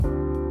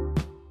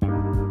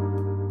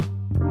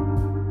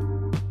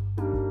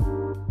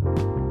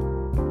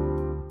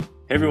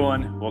Hey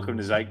everyone, welcome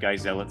to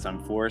Zeitgeist Zealots.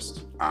 I'm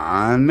Forrest.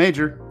 I'm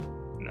Major.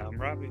 And I'm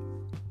Robbie.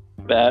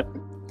 Bad.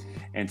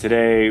 And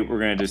today we're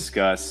going to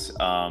discuss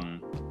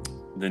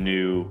the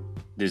new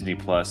Disney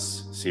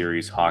Plus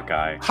series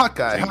Hawkeye.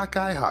 Hawkeye.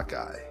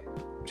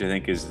 Which I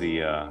think is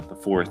the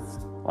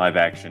fourth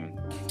live-action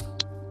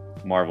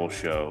Marvel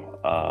show.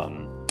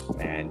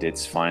 And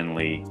it's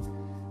finally,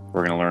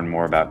 we're going to learn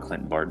more about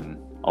Clint Barton.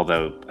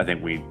 Although I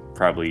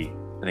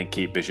think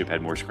Kate Bishop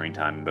had more screen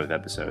time in both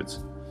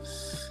episodes.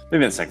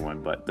 Maybe the second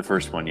one, but the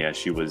first one, yeah,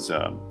 she was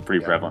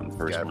pretty prevalent in the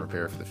first one. Gotta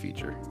prepare for the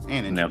future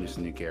and introduce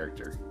a new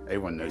character.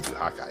 Everyone knows who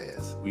Hawkeye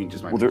is. We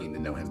just might need to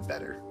know him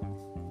better.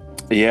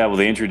 Yeah, well,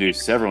 they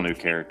introduced several new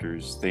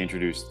characters. They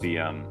introduced the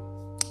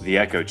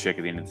Echo chick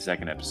at the end of the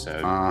second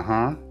episode.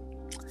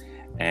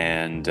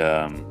 And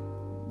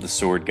the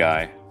sword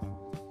guy.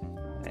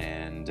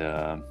 And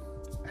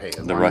as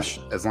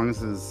long as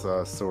his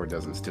sword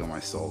doesn't steal my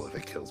soul, if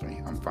it kills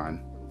me, I'm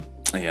fine.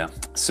 Yeah.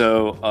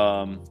 So,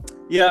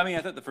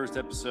 I thought the first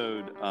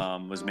episode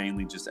was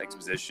mainly just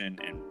exposition,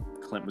 and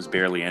Clint was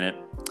barely in it.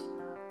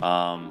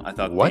 I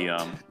thought what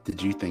did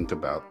you think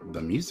about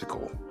the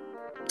musical?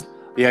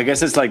 Yeah, I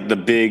guess it's like the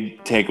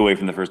big takeaway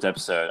from the first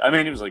episode. I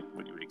mean, it was like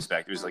what you would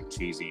expect. It was like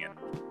cheesy, and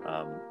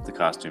the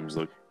costumes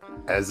looked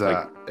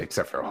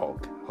except for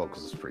Hulk. Hulk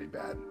was pretty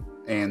bad,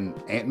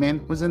 and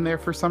Ant-Man was in there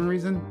for some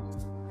reason.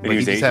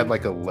 He just had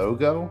like a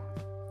logo.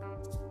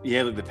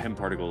 Yeah, like the Pym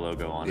Particle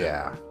logo on it.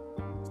 Yeah.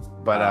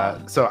 But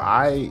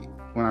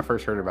when I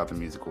first heard about the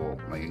musical,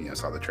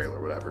 saw the trailer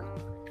or whatever,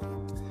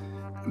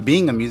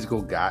 being a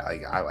musical guy,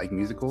 I like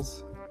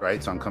musicals,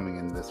 right? So I'm coming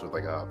into this with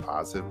like a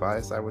positive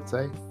bias, I would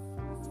say.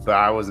 But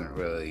I wasn't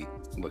really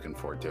looking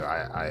forward to it.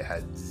 I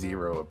had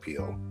zero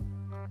appeal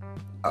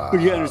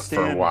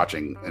for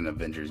watching an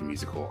Avengers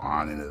musical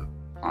on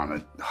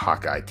a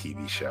Hawkeye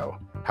TV show.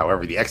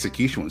 However, the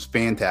execution was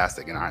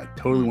fantastic, and I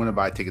totally want to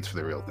buy tickets for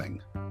the real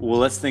thing. Well,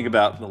 let's think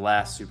about the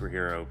last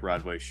superhero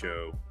Broadway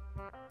show,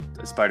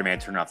 Spider-Man: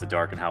 Turn Off the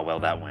Dark, and how well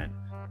that went.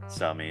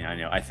 So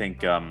I think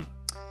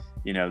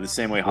the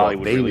same way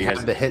Hollywood really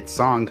has the hit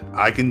song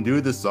 "I Can Do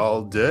This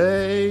All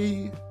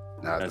Day."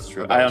 No, that's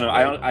true. I don't know.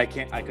 I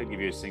couldn't give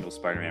you a single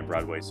Spider-Man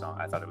Broadway song.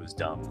 I thought it was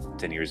dumb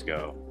 10 years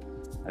ago.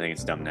 I think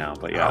it's dumb now.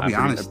 But yeah, I'll be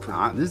honest.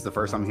 This is the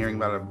first I'm hearing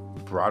about a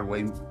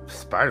Broadway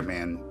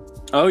Spider-Man.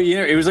 Oh,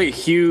 it was like a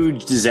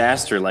huge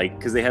disaster.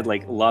 Because they had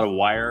like a lot of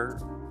wire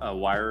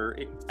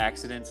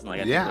accidents, and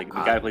I think the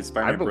guy who played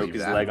Spider-Man broke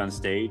his leg on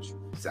stage.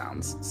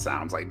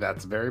 Sounds like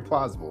that's very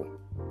plausible.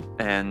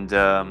 And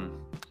so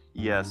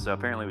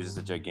apparently it was just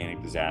a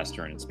gigantic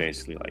disaster, and it's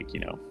basically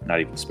not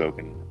even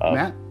spoken of.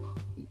 Matt,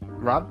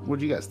 Rob, what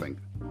do you guys think?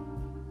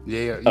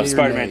 Of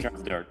Spider-Man Turn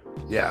Off the Dark.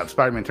 Yeah,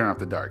 Spider-Man Turn Off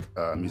the Dark,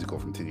 musical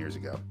from 10 years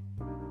ago.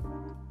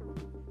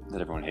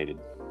 That everyone hated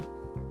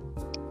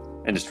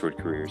and destroyed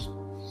careers.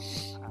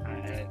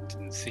 I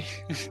didn't see.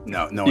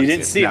 No, you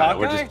didn't see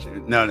Hawkeye?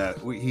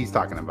 He's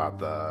talking about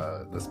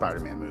the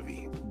Spider-Man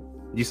movie.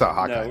 You saw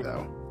Hawkeye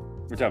though.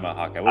 We're talking about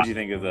Hawkeye. What did you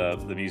think of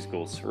the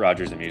musicals?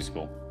 Rogers the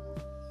musical.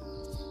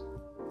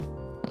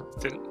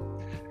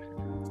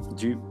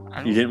 You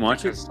didn't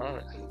watch it?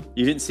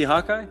 You didn't see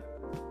Hawkeye?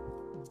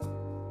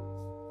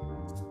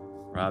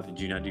 Rob, did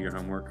you not do your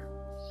homework?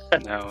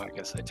 No, I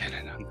guess I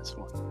didn't on this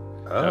one.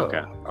 Oh,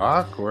 okay.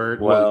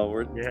 Awkward.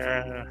 Well,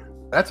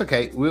 that's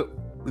okay.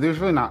 There's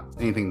really not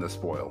anything to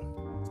spoil.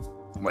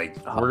 We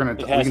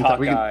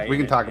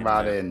can talk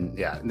about it, and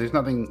there's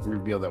nothing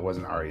revealed that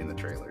wasn't already in the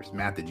trailers.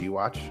 Matt, did you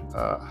watch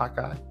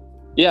Hawkeye?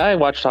 Yeah, I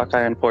watched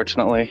Hawkeye,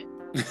 unfortunately.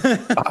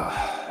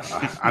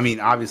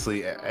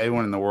 Obviously,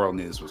 everyone in the world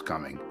knew this was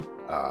coming.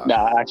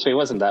 No, actually, it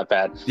wasn't that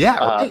bad.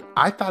 Yeah,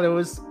 I thought it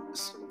was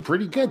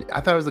pretty good.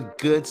 I thought it was a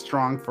good,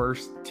 strong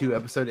first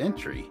 2-episode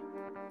entry.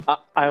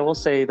 I will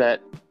say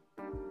that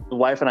the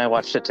wife and I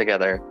watched it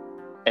together,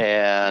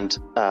 and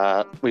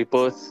we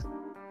both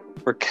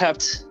were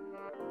kept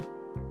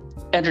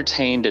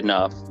entertained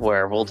enough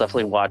where we'll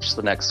definitely watch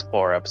the next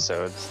 4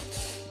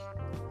 episodes.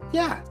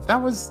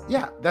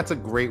 That's a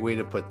great way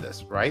to put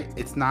this, right?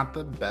 It's not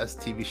the best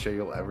TV show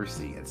you'll ever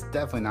see. It's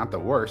definitely not the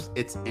worst.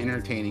 It's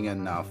entertaining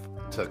enough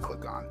to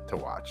click on, to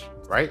watch,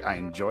 right? I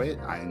enjoy it.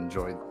 I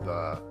enjoy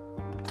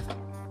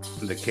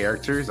the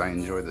characters. I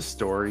enjoy the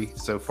story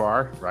so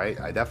far, right?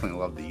 I definitely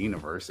love the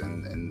universe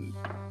and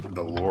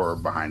the lore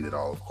behind it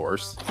all, of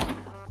course.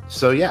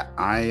 So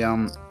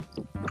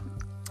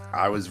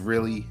I was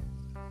really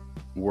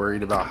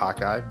worried about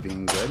Hawkeye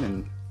being good,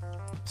 and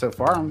so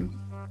far I'm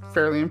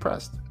fairly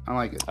impressed. I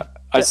like it.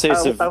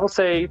 I will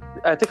say,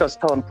 I think I was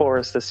telling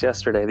Forrest this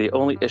yesterday, the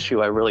only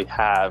issue I really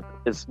have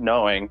is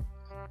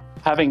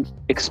having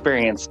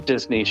experienced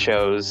Disney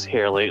shows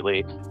here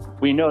lately,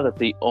 we know that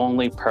the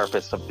only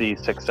purpose of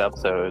these 6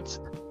 episodes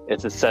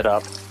is to set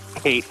up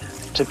Kate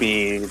to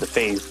be the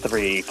Phase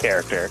 3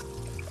 character.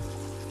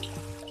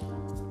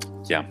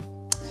 Yeah.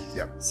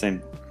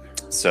 Same.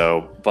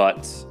 So,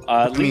 but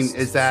at least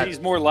she's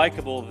more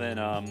likable than.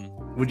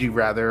 Would you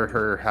rather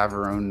her have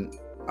her own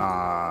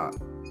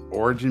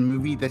origin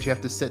movie that you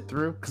have to sit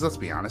through? Because let's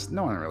be honest,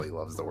 no one really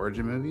loves the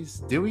origin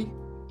movies, do we?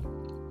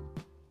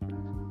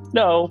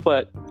 No,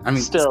 but I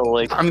mean, still,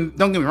 like, I mean,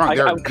 don't get me wrong.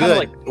 There are I'm kinda good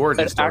like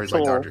origin an stories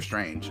like actual- Doctor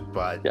Strange,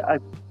 but I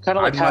kind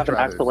of like I'd have much an rather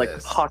actual like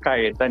this. Hawkeye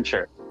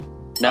adventure,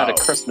 not a Oh.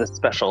 Christmas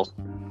special.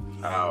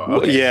 oh,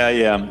 okay.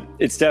 Yeah.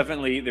 It's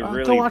definitely they're Go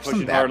really watch some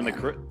pushing hard on the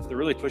Batman. they're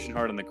really pushing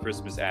hard on the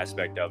Christmas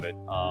aspect of it.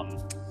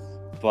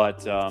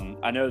 But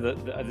I know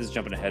that this is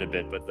jumping ahead a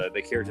bit, but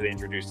the character they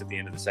introduced at the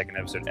end of the second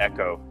episode,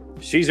 Echo,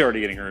 she's already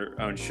getting her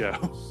own show.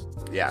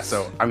 Yeah,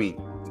 so I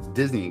mean,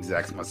 Disney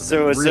execs must have So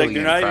been it's really like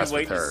they're not even impressed with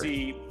waiting to her.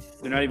 see.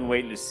 They're not even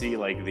waiting to see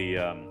like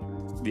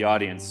the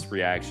audience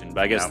reaction.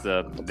 But I guess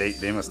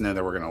They must know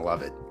that we're gonna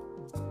love it.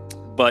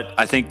 But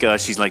I think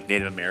she's like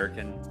Native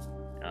American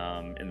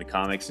in the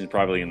comics and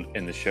probably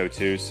in the show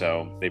too.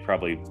 So they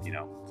probably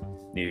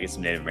need to get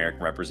some Native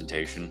American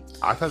representation.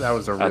 I thought that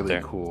was a out really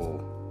there.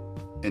 cool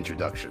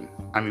introduction.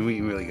 I mean, we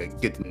really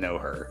get to know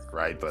her,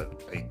 right?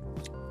 But like,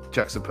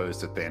 juxtaposed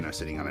to Thanos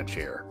sitting on a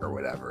chair or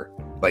whatever,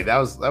 like that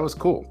was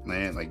cool,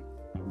 man. Like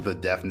the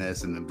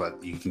deafness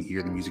but you can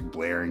hear the music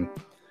blaring.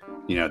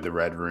 The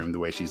Red Room, the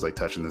way she's like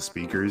touching the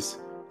speakers,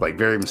 like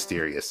very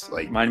mysterious.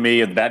 Like Remind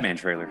me of the Batman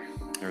trailer.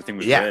 Everything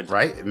was yeah, red.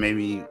 right.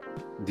 Maybe.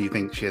 Do you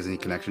think she has any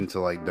connection to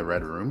like the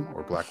Red Room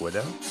or Black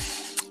Widow?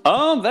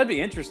 That'd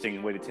be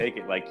interesting way to take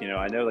it. Like,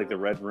 I know like the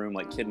Red Room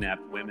like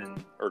kidnapped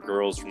women or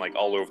girls from like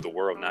all over the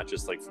world, not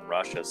just like from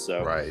Russia.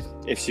 So Right.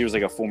 if she was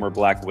like a former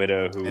Black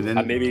Widow who And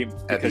then maybe At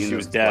the because end she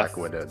was of deaf. Black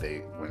Widow,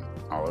 they went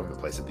all over the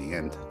place at the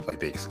end, like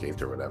they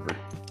escaped or whatever.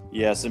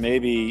 Yeah, so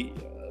maybe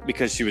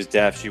because she was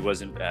deaf, she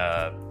wasn't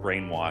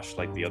brainwashed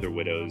like the other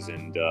widows,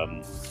 and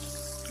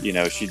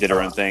she did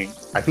her own thing.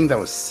 I think that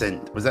was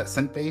scent. Was that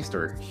scent based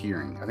or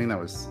hearing? I think that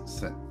was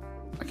scent.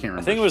 I can't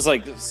remember. I think it was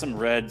like some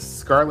red.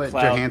 Scarlett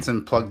cloud.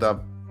 Johansson plugged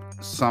up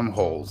some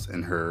holes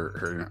in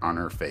her on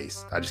her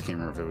face. I just can't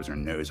remember if it was her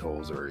nose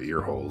holes or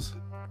ear holes.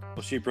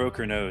 Well, she broke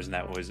her nose, and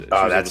that was it. She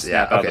Oh, was able that's to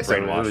yeah. snap out Okay, the so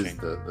it was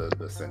brainwashing.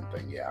 the scent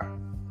thing. Yeah.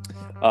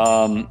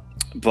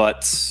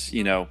 But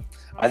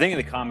I think in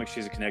the comics she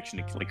has a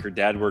connection to like her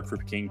dad worked for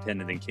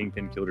Kingpin, and then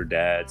Kingpin killed her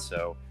dad.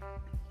 So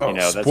Oh,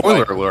 that's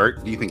spoiler why-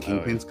 alert! Do you think Oh, yeah.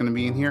 Kingpin's going to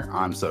be in here?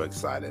 I'm so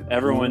excited.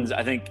 everyone's.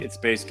 I think it's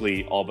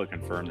basically all but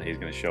confirmed that he's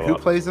going to show Who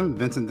up. plays him?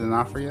 Vincent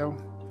D'Onofrio.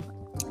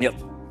 Yep.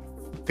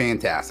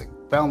 Fantastic.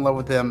 Fell in love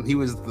with him. He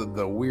was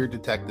the weird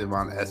detective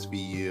on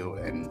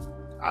SVU, and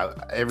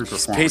every He's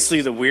performance.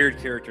 basically the weird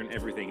character in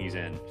everything he's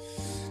in,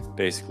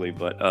 basically.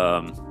 But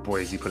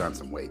Boy, has he put on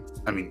some weight.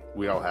 I mean,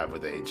 we all have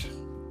with age.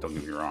 Don't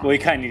get me wrong. well, he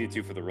kind of needed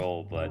to for the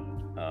role, but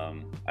I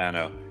don't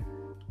know.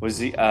 Was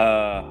he?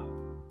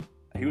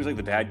 He was like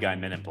the bad guy in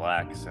Men in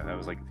Black. So that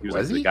was like he was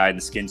Was like he? the guy in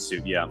the skin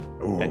suit. Yeah.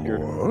 Edgar.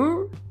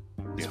 What?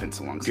 It's Yeah. been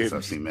so long Give since me-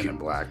 I've seen Men in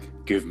Black.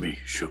 Give me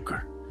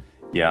sugar.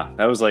 Yeah,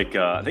 that was like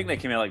I think that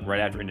came out like right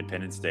after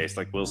Independence Day. So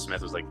like Will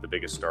Smith was like the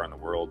biggest star in the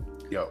world.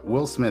 Yo,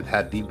 Will Smith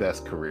had the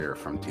best career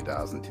from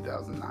 2000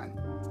 2009.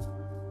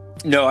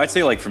 No, I'd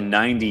say like from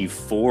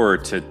 '94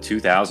 to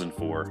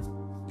 2004.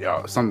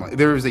 Yo, something like,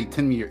 there was a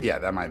 10-year. Yeah,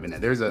 that might have been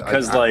it. There's a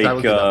Because, I like,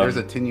 looked it up. There's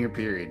a 10-year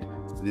period.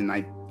 Then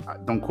I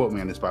don't quote me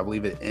on this, but I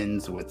believe it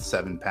ends with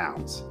 7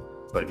 pounds.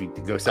 But if you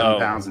go 7 Oh.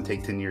 pounds and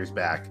take 10 years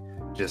back,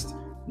 just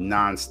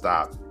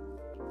nonstop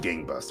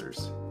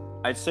gangbusters.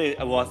 I'd say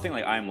well, I think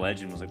like I Am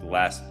Legend was like the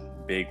last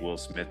big Will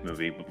Smith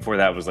movie. But before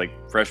that was like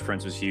Fresh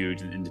Prince was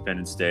huge, and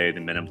Independence Day,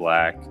 then Men in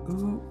Black,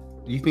 Do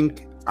you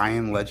think I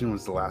Am Legend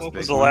was the last What big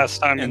was the one? last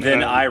time? and you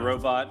then had-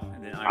 iRobot,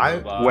 and then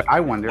iRobot. I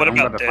wonder. What I'm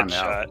about about to find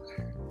out.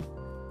 Deadshot?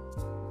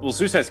 Well,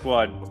 Suicide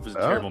Squad was a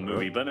Oh, terrible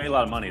movie, but it made a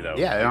lot of money though.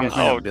 Yeah, it I almost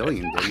guess- made Oh, $1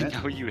 billion, I didn't it?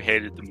 know you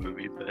hated the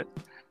movie, but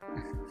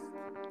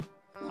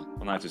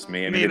well, not just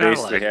me. I I mean, mean, they I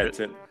basically liked had it.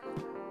 to.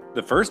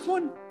 The first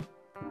one?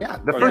 Yeah,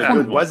 the Or first the one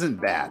good one.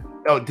 wasn't bad.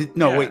 Oh,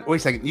 no, Yeah. wait a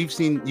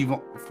second.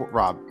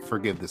 Rob,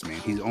 forgive this man.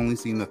 He's only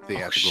seen the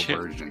theatrical shit.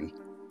 version.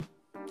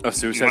 Of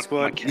Suicide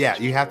Squad? Yeah,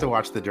 you have to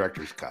watch the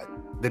director's cut.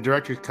 The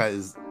director's cut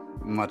is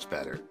much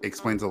better.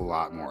 Explains a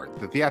lot more.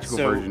 The theatrical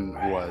So- version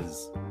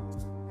was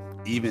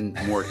even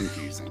more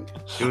confusing.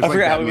 It was I like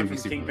forgot how we Batman went v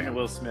from Kingpin to Superman.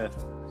 Will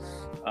Smith.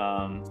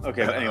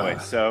 Okay, but anyway,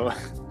 so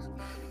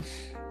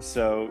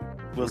Will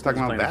We're Smith,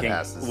 talking is about playing the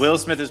badasses. Will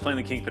Smith is playing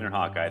the Kingpin in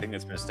Hawkeye. I think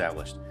that's been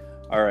established.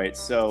 All right,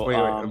 so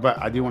Wait, but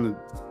I do want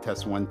to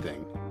test one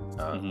thing.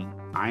 mhm.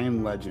 I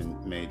Am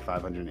Legend made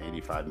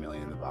 $585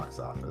 million in the box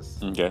office.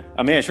 Okay.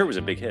 I mean, I'm sure it was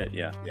a big hit.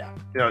 Yeah.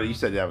 Yeah, you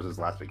said that was his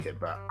last big hit,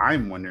 but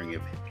I'm wondering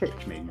if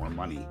Hitch made more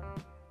money.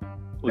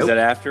 Was Nope. that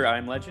after I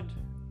Am Legend?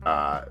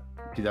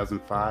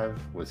 2005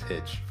 was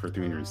Hitch for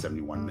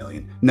 371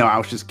 million. No, I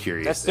was just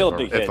curious. That's still if a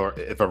big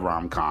if a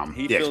rom com.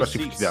 He Yeah, fills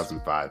especially for seats.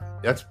 2005.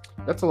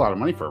 That's a lot of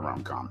money for a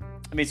rom com.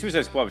 I mean,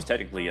 Suicide Squad was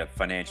technically a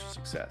financial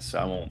success, so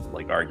I won't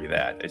like argue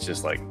that. It's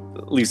just like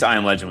at least I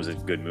Am Legend was a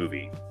good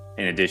movie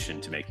in addition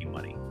to making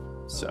money.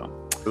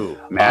 So, Ooh,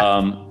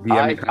 Matt, do you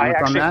have any I comments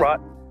on actually that?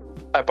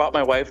 I brought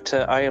my wife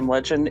to I Am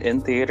Legend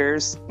in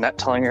theaters, not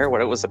telling her what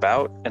it was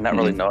about and not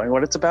really knowing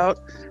what it's about.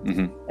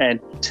 Mhm. And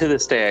to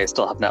this day, I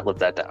still have not lived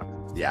that down.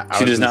 Yeah,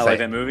 She does not like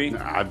that movie? No,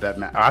 I thought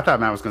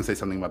Matt was going to say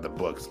something about the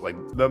books. Like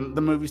the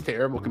movie's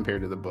terrible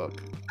compared to the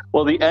book.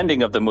 Well, the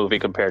ending of the movie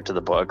compared to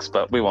the books,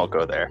 but we won't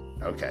go there.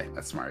 Okay,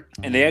 that's smart.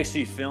 And they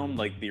actually filmed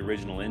like the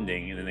original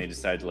ending, and then they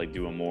decided to like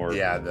do a more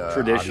the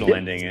traditional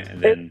ending, and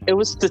then It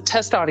was the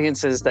test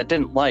audiences that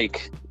didn't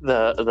like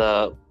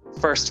the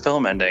first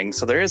film ending,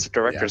 so there is a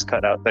director's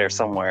cut out there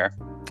somewhere.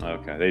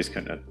 okay, they just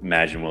couldn't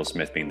imagine Will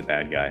Smith being the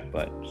bad guy,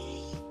 but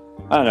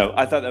I don't know.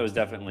 I thought that was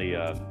definitely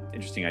an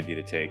interesting idea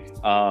to take.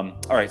 All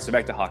right, so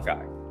back to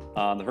Hawkeye.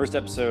 The first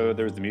episode,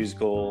 there was the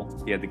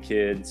musical. He had the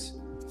kids.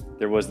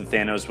 There was the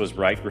Thanos was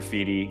right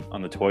graffiti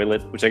on the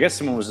toilet, which I guess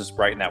someone was just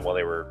writing that while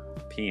they were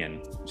peeing,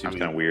 which seems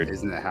kind of weird.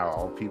 Isn't that how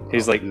all people?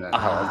 He's like, isn't that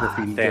how all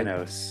graffiti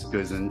Thanos.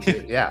 goes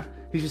into? Yeah,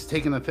 he's just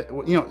taking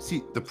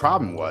see, the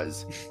problem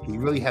was he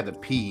really had to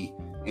pee,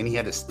 and he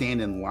had to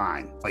stand in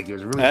line. Like it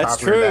was really. That's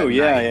popular true. that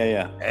Yeah, night.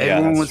 yeah.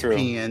 Everyone was true.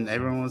 peeing.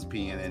 Everyone was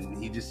peeing,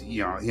 and he just,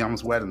 he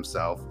almost wet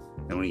himself.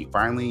 And when he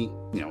finally,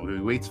 he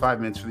waits 5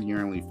 minutes for the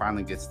urinal, he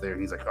finally gets there,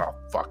 and he's like, "Oh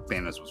fuck,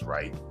 Thanos was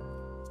right."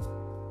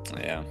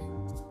 Yeah.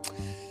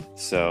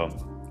 So,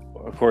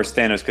 of course,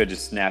 Thanos could have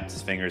just snapped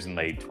his fingers and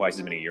laid twice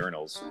as many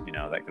urinals.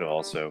 That could have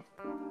also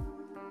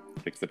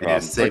fixed the Yeah,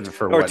 problem. save it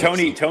for or what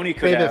Tony. if, Tony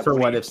could save have. it for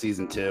when what he- if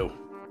season 2.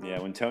 Yeah,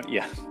 when Tony.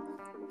 Yeah.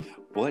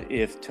 What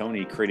if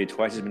Tony created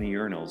twice as many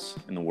urinals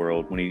in the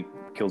world when he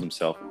killed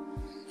himself?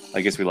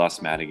 I guess we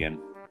lost Matt again.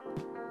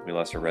 We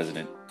lost our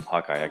resident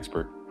Hawkeye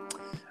expert.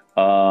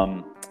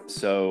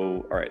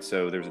 So, all right.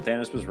 So there's a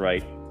Thanos was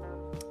right.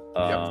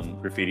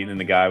 Graffiti, and then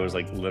the guy was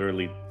like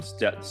literally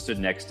stood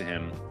next to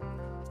him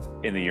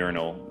in the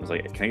urinal. Was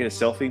like, "Can I get a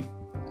selfie?"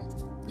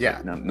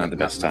 Yeah, Not the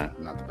best time.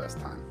 Not the best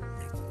time.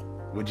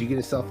 Would you get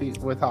a selfie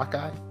with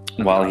Hawkeye?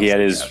 While he had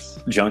his Yes.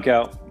 junk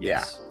out. Yeah,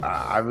 Yes.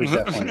 I was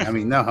definitely. I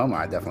mean, no homo.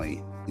 I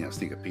definitely,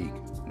 sneak a peek.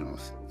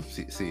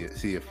 See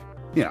if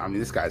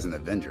this guy's an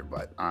Avenger,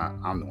 but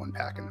I'm the one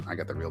packing it. I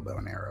got the real bow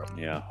and arrow.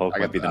 Yeah. Hulk I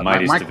might got be the my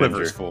mightiest Avenger.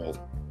 quiver's full.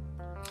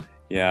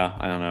 Yeah,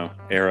 I don't know.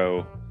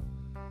 Arrow.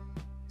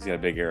 He's got a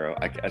big arrow.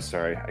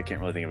 Sorry, I can't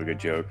really think of a good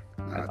joke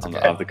That's on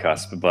okay. off the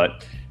cusp.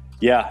 But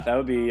yeah, that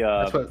would be.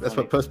 That's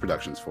what post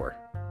production's for.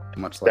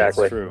 Much like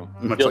Exactly. True.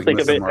 much You'll like think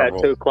of Mr. it Marvel.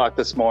 at 2:00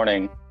 this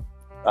morning.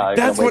 You're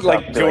That's gonna what wake up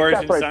like and be George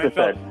 "That's and what I just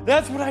said." Seinfeld.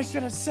 That's what I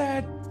should have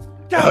said.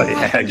 Oh God, yeah, I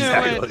knew it.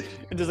 exactly.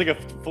 And just like a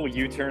full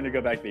U-turn to go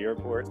back to the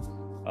airport.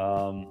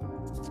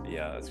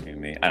 Yeah, that's gonna be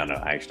me. I don't know.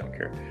 I actually don't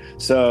care.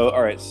 So,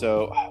 all right.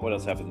 So, what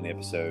else happened in the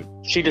episode?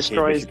 She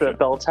destroys the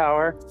bell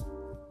tower.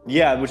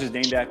 Yeah, which is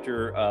named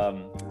after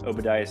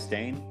Obadiah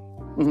Stane.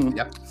 Mhm.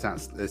 Yep, it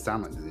sounds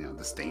like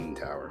the Stain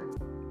Tower.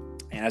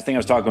 And I think I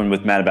was talking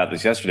with Matt about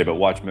this yesterday, but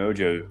Watch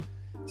Mojo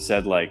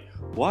said like,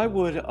 why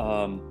would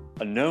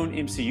a known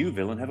MCU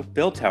villain have a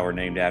bell tower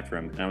named after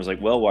him? And I was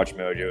like, well, Watch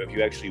Mojo, if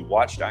you actually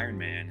watched Iron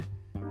Man,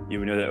 you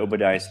would know that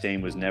Obadiah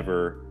Stane was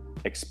never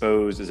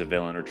exposed as a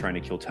villain or trying to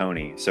kill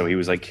Tony. So he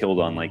was like killed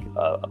on like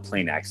a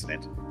plane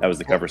accident. That was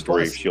the cover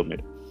story of Shield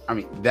made. I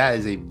mean, that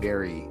is a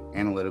very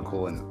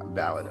analytical and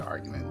valid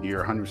argument.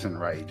 You're 100%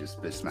 right. You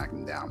just smacked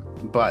him down.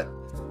 But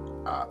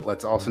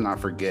let's also not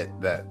forget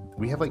that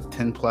we have like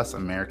 10 plus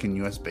American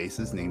U.S.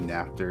 bases named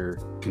after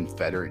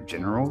Confederate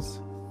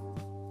generals.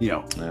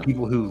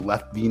 People who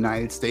left the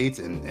United States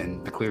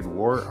and declared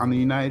war on the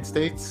United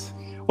States.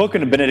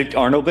 Welcome to Benedict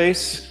Arnold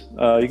Base.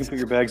 You can put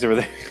your bags over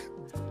there.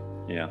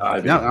 Yeah.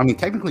 No, I mean,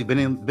 technically,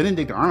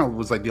 Benedict Arnold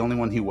was like the only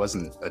one who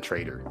wasn't a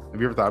traitor.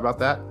 Have you ever thought about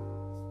that?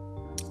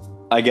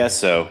 I guess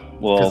so.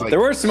 Well, like, there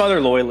were some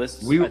other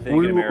loyalists, We I think,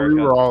 in America.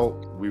 were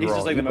all He's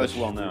just like the most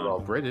English, well-known. We were all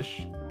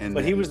British, and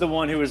But he was the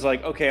one who was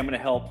like, okay, I'm going to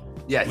help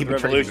yeah, he with the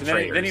betrayed revolution. the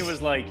Then he traitors.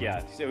 was like, yeah,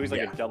 so he was like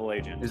Yeah. a double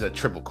agent. It was a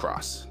triple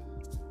cross.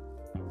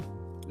 He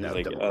was No,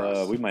 like, double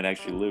cross. we might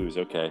actually lose.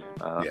 Okay.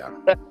 Yeah.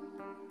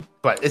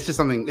 But it's just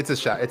something. It's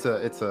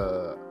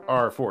a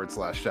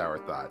r/shower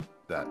thought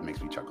that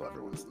makes me chuckle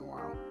every once in a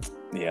while.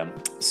 Yeah.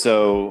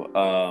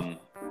 So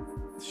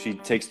she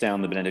takes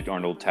down the Benedict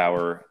Arnold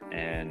Tower,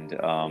 and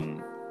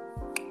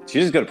she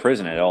doesn't go to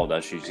prison at all,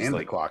 does she? She's And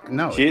like, the clock.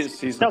 No,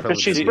 she's No,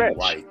 'cause she's rich.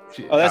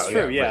 oh, that's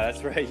true. yeah, Yeah,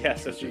 that's right. Yeah.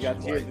 So she She's got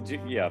white.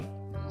 yeah.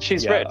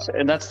 She's Yeah. rich,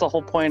 and that's the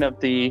whole point of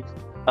the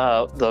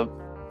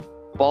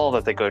ball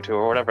that they go to,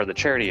 or whatever the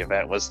charity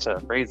event was,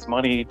 to raise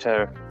money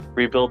to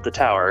rebuild the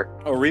tower.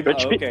 Oh, Rich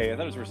pe- okay. I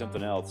thought it was for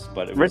something else,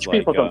 but it Rich was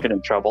people like, don't get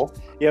in trouble.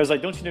 Yeah, I was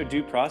like, don't you know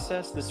due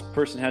process? This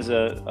person has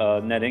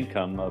a net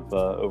income of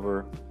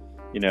over,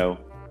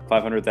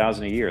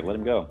 $500,000 a year. Let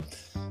him go.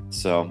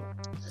 So,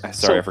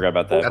 sorry, I forgot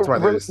about that. That's why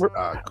We're- there's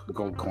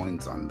gold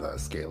coins on the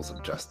scales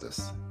of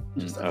justice.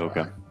 Just Oh,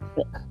 okay.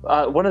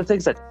 FYI. One of the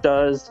things that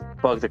does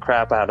bug the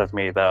crap out of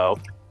me, though,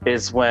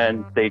 is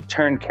when they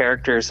turn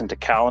characters into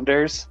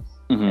calendars.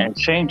 Mhm. And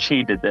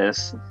Shang-Chi did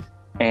this,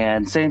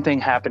 and same thing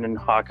happened in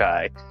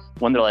Hawkeye,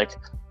 when they're like,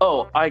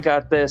 oh, I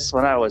got this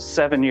when I was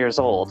 7 years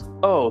old.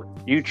 Oh,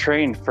 you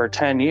trained for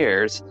 10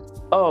 years.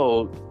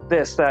 Oh,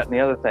 this, that, and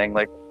the other thing.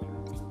 Like,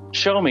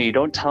 show me,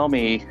 don't tell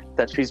me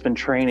that she's been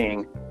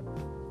training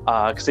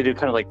because they do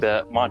kind of like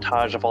the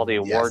montage of all the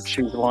awards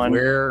she's won.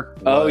 Where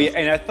Oh was yeah,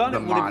 and I thought the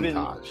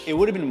it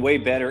would have been montage? way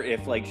better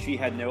if like she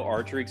had no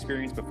archery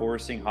experience before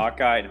seeing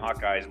Hawkeye, and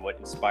Hawkeye is what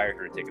inspired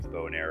her to take up the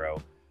bow and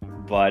arrow.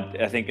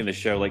 But I think in the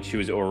show, like she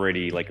was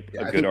already like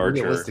Yeah, a I good think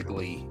archer.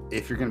 realistically,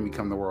 if you're going to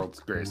become the world's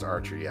greatest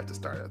archer, you have to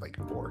start at like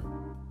 4.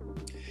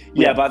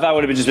 Yeah, but I thought it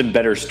would have been just been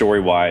better story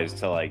wise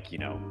to like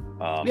Yeah,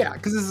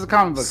 because this is a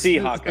comic book. see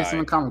It's Hawkeye. based on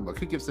a comic book.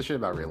 Who gives a shit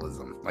about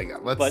realism? Like,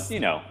 let's But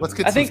let's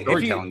get I some think if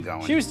storytelling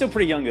going. she was still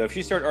pretty young though. If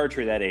she started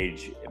archery that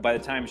age, by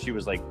the time she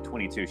was like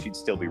 22, she'd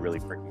still be really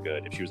freaking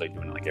good if she was like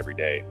doing it like every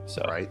day.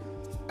 So right?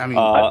 I mean,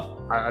 Uh,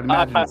 I'd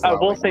imagine it's a I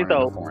lot will like say, learning a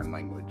though- foreign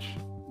language.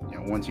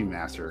 Once you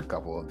master a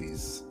couple of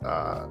these,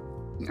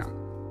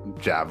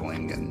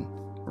 javelin and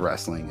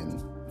wrestling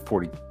and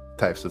 40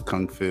 types of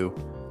kung fu,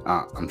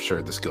 I'm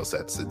sure the skill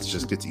sets it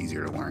just gets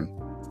easier to learn.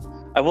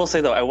 I will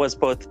say though, I was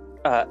both.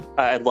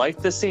 I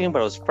liked this scene, but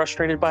I was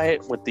frustrated by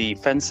it with the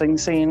fencing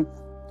scene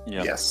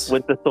yeah. Yes.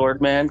 with the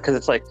sword man, because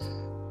it's like,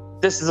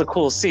 this is a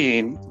cool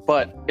scene,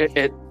 but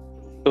it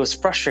was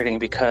frustrating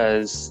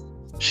because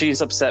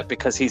she's upset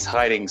because he's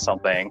hiding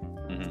something,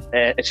 Mhm.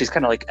 and she's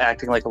kind of like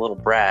acting like a little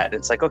brat.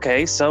 It's like,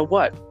 okay, so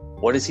what?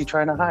 What is he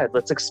trying to hide?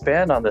 Let's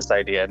expand on this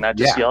idea, not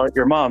just Yeah. yell at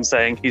your mom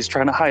saying he's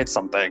trying to hide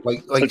something.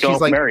 Like So she's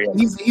don't like, marry him.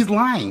 he's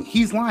lying.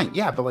 He's lying.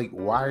 Yeah, but like,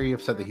 why are you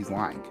upset that he's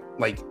lying?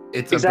 Like,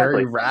 it's a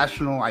Exactly. very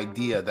rational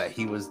idea that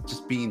he was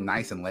just being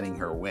nice and letting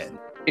her win.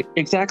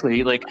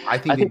 Exactly. Like, I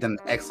think I they've think- done an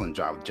excellent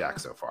job with Jack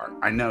so far.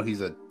 I know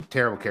he's a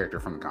terrible character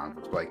from the comic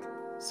books, but like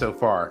so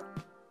far,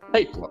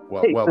 hey,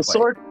 well hey, played. the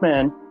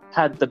swordsman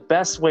had the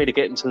best way to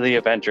get into the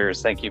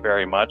Avengers. Thank you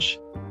very much.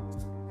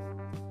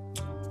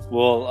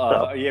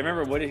 Well, yeah.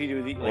 Remember what did he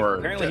do? Or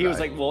Apparently, he was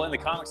Jedi. like, well, in the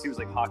comics, he was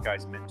like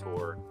Hawkeye's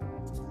mentor.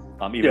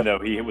 Even though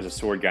he was a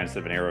sword guy instead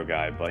of an arrow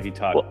guy, but he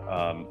taught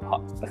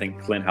I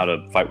think Clint how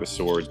to fight with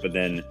swords. But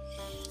then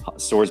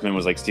Swordsman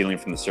was like stealing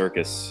from the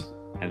circus,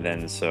 and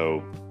then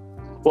so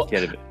Well, he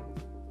had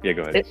yeah.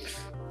 Go ahead.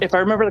 if I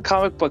remember the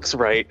comic books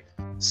right,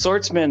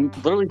 Swordsman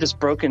literally just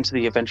broke into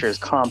the Avengers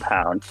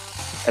compound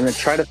and then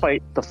tried to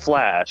fight the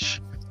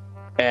Flash.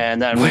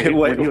 And then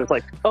when he was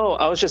like, "Oh,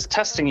 I was just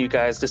testing you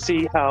guys to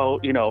see how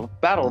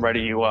battle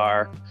ready you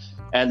are,"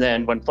 and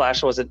then when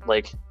Flash wasn't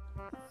like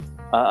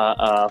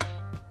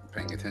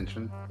Paying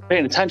attention.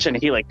 paying attention,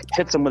 he like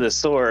hits him with his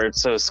sword.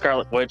 So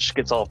Scarlet Witch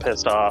gets all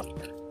pissed off,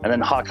 and then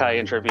Hawkeye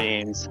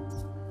intervenes.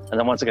 And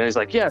then once again, he's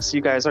like, "Yes,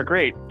 you guys are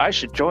great. I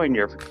should join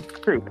your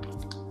troop."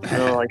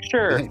 And they're like,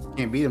 "Sure."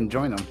 Can't beat him,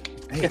 join him.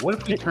 Hey, what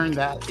if we turn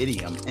that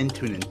idiom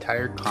into an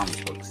entire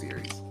comic book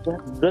series?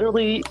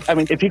 Literally, I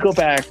mean, if you go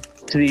back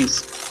to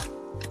these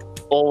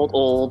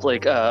old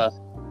like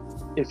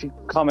if you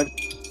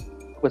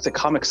what's it,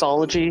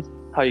 Comixology,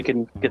 how you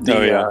can get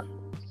the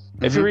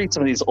if you read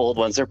some of these old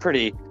ones, they're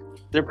pretty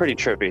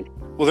trippy.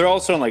 Well, they're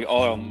also in like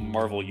all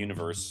Marvel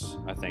universe,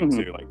 I think,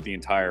 Mhm. too. Like the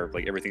entire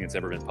like everything that's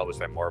ever been published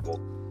by Marvel.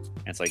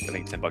 And it's like I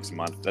think $10 a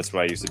month. That's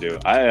what I used to do.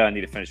 I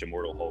need to finish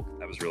Immortal Hulk.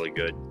 That was really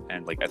good.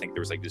 And like I think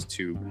there was like just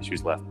 2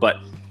 issues left. But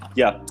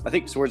yeah, I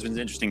think Swordsman's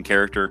an interesting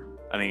character.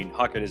 I mean,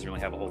 Hawkeye doesn't really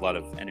have a whole lot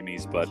of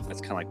enemies, but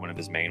that's kind of like one of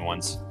his main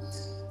ones.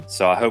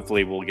 So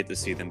hopefully we'll get to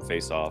see them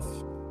face off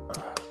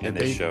in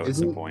this show at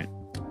some point.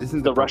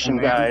 Isn't The Purple Russian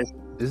Man- guys.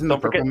 Isn't Don't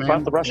the Purple forget Man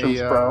about the Russians,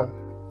 bro.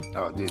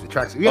 Oh, dude, the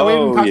tracks. Yeah, we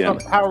haven't talked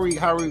about how are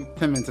we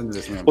 10 minutes into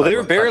this, man? Well, they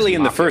were barely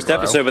in the Mafia, first bro.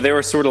 episode, but they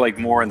were sort of like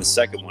more in the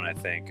second one, I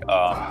think.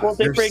 Well,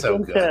 they They're break so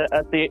into good.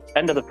 at the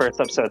end of the first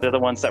episode. They're the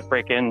ones that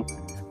break in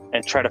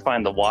and try to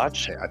find the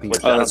watch. Okay, I think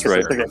Which Oh, that's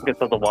right. The significance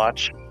of the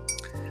watch.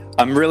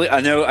 I don't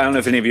know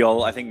if any of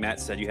y'all, I think Matt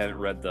said you haven't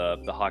read the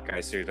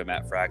Hawkeye series by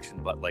Matt Fraction,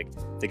 but like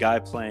the guy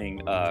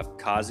playing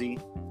Kazi,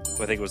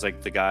 who I think was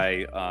like the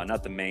guy,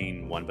 not the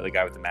main one, but the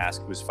guy with the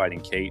mask who was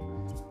fighting Kate.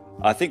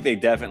 I think they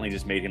definitely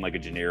just made him like a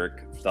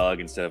generic thug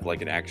instead of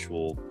like an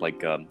actual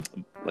like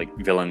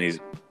villain. He's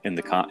in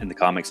the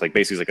comics, like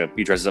basically like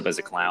he dresses up as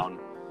a clown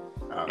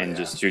and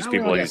just shoots No,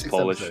 people we like only he's got 6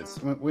 Polish.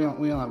 episodes. We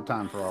don't have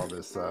time for all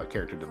this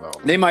character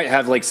development. They might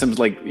have like some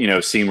like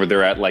scene where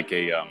they're at like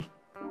a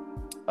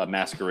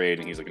masquerade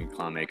and he's like in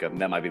clown makeup, and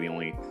that might be the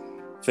only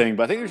thing.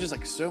 But I think there's just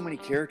like so many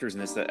characters in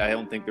this that I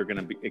don't think they're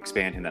going to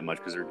expand him that much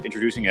because they're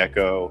introducing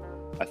Echo.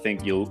 I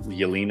think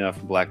Yelena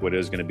from Black Widow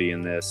is going to be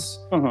in this.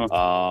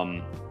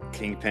 Mhm.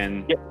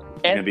 Kingpin. Yeah, gonna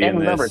And be in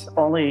remember, this. it's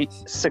only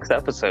 6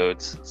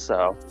 episodes,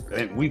 so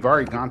And we've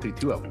already gone through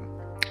 2 of them.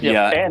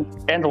 Yeah.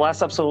 And the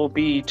last episode will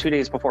be 2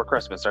 days before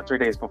Christmas or 3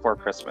 days before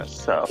Christmas.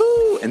 So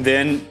And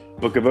then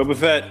Book of Boba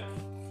Fett.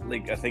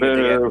 Like I think the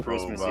day after Boo.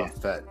 Christmas. Boba Yeah.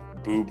 Fett.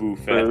 Boo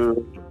Fett.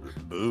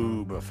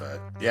 Boba Fett.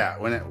 Yeah,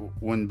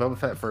 when Boba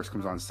Fett first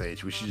comes on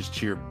stage, we should just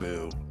cheer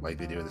boo like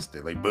they do with this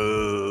day. Like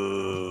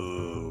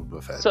boo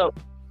Boba Fett. so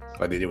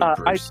like they do with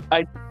Bruce.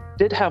 I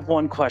did have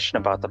one question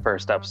about the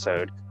first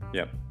episode.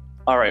 Yep.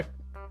 All right.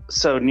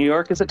 So New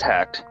York is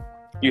attacked.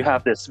 You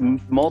have this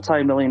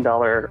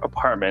multi-million-dollar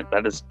apartment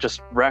that is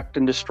just wrecked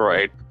and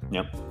destroyed.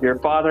 Yep. Your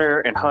father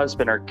and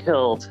husband are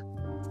killed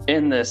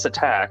in this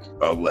attack.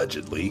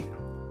 Allegedly.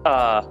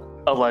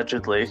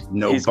 Allegedly.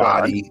 No He's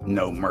gone. body,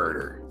 no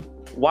murder.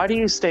 Why do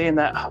you stay in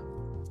that?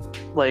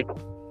 Like,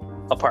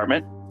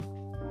 apartment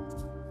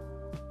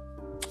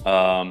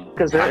Because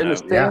because they're in the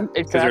same exact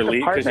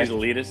because apartment. he's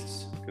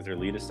elitists. Because they're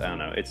elitists. I don't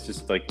know. It's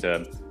just like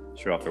to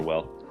show off their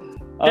wealth.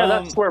 Yeah,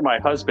 that's where my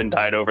husband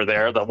died over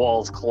there. The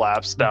walls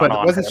collapsed down But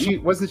on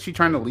him. wasn't she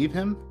trying to leave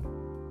him?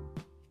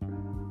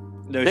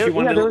 No, There- she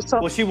wanted. yeah, there was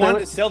some- she there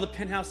wanted was- to sell the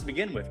penthouse to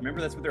begin with. Remember,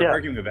 that's what they were Yeah.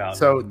 arguing about.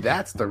 So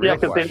that's the real Yeah,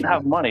 because they question. didn't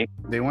have money.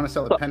 They want to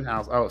sell the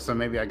penthouse. Oh, so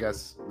maybe I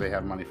guess they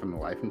have money from the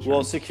life insurance.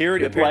 Well,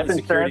 security. Life Apparently,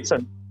 security.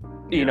 insurance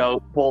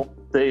and well,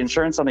 the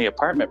insurance on the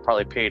apartment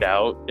probably paid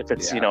out if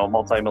it's Yeah. a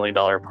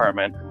multi-million-dollar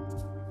apartment.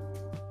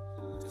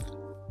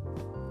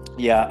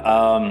 Yeah,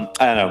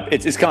 I don't know.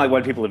 It's kind of like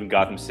why people live in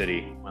Gotham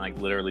City when like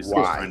literally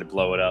someone's Why? trying to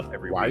blow it up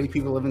every Why do week.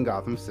 people live in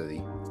Gotham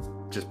City?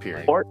 Just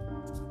period. Or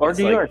It's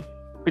New like- York,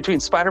 between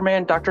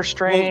Spider-Man, Doctor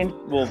Strange.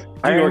 Well, New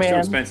Iron York's too Man.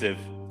 expensive.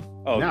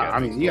 Oh, no, yeah, I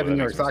mean you have the that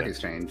New York makes Stock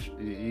sense.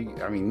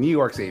 Exchange. I mean New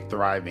York's a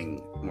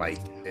thriving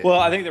Well,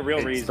 I think the real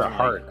it's reason, the like,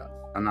 heart,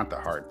 not the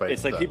heart, but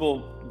it's like the-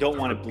 people don't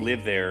want to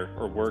live there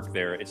or work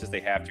there. It's just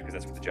they have to because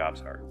that's where the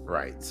jobs are.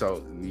 Right.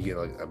 So you get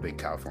like a big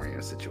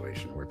California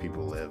situation where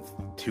people live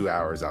 2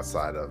 hours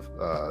outside of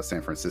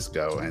San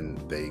Francisco and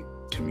they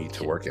commute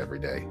to work every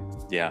day.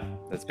 Yeah,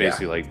 that's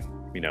basically like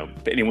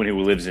anyone who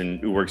works in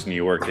New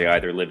York, they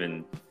either live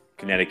in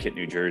Connecticut,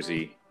 New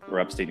Jersey,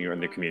 or upstate New York,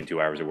 and they're commuting 2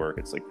 hours of work.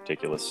 It's like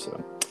ridiculous.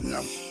 So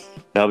No.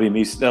 that'll be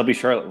me. That'll be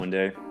Charlotte one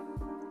day.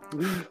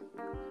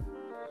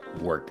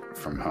 Work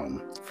from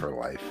home for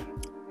life.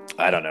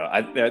 I don't know.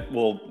 I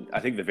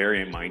think the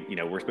variant might.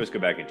 We're supposed to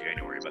go back in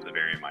January, but the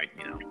variant might.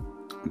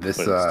 This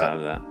Put a stop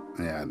to that.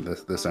 yeah,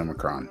 this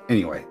Omicron.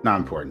 Anyway, not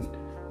important.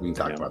 We can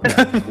talk Yeah. about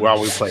that while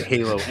we play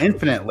Halo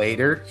Infinite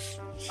later.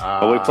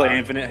 But we play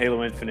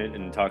Halo Infinite,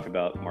 and talk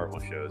about Marvel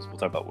shows. We'll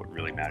talk about what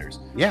really matters.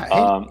 Yeah, hey,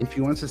 Um, if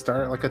you want to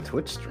start like a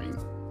Twitch stream,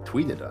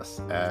 tweet at us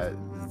at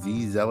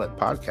ZZealot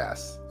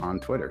Podcast on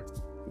Twitter.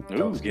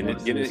 Tell Ooh, us getting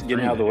if you want to it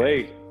out of the stream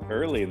way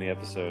early in the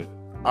episode.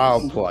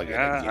 I'll plug it.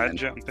 Yeah, again. I'd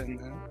jump in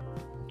there.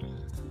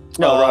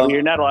 No, Uh, Robbie,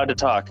 you're not allowed to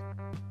talk.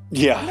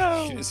 Yeah,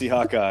 No. you didn't see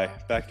Hawkeye.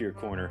 Back to your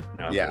corner.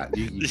 No, I'm Yeah,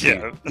 kidding. you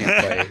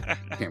Yeah.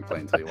 can't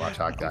play until you watch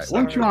Hawkeye.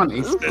 Sorry. Weren't you on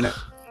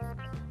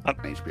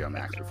HBO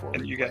Max before?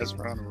 And we you played? guys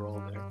were on a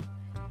roll there.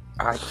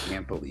 I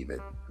can't believe it.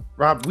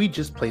 Rob, we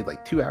just played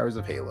like 2 hours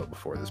of Halo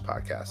before this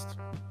podcast.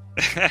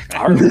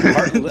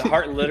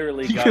 Heart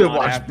literally You got could have on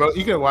watched after- both.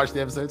 You could have watched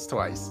the episodes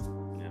twice.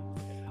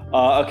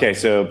 Okay,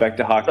 so back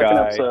to Second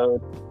Hawkeye.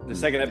 episode. The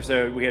second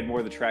episode, we had more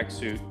of the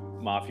tracksuit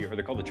mafia, or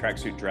they're called the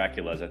tracksuit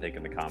Draculas, I think,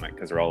 in the comic,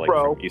 because they're all like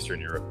Bro. from Eastern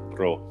Europe.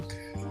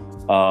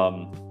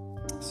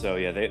 So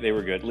yeah, they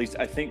were good. At least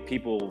I think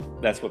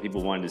that's what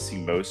people wanted to see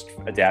most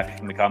adapted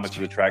from the comics,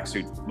 was the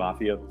tracksuit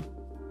mafia.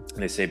 And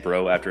they say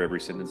 "bro" after every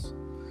sentence.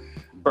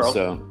 Bro.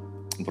 So,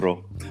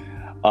 bro.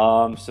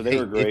 So they Hey,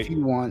 were great. if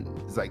you want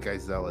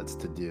Zeitgeist Zealots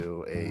to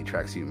do a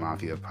Tracksuit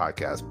Mafia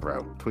podcast,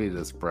 bro, tweet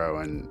us, bro,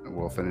 and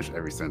we'll finish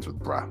every sentence with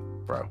bro.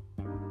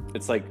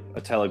 It's like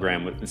a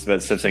telegram. Instead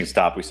of saying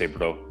stop, we say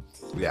 "bro."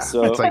 Yeah,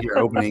 So- it's like you're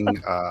opening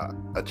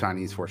a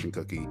Chinese fortune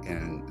cookie,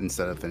 and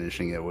instead of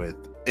finishing it with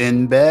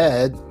 "in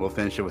bed," we'll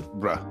finish it with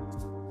 "bruh."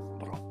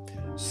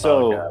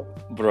 So, Oh,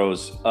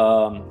 bros,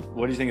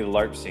 what do you think of the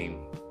LARP scene?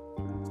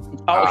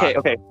 Oh,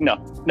 okay. No.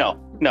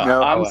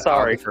 I'm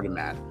sorry. For the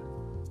Matt.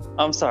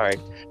 I'm sorry.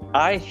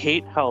 I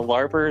hate how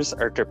LARPers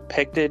are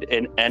depicted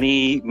in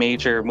any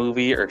major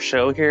movie or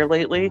show here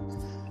lately.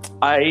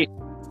 I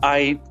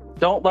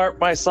don't LARP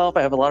myself.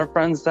 I have a lot of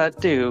friends that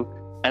do,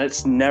 and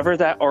it's never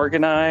that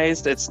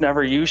organized. It's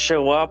never you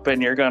show up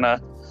and you're gonna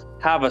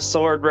have a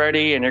sword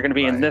ready and you're gonna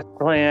be in Right. this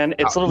clan.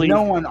 It's literally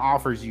no one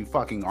offers you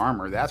fucking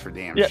armor. That's for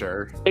damn Yeah.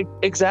 sure.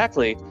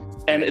 Exactly,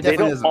 and It they definitely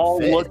don't doesn't all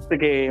fit. look the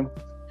game.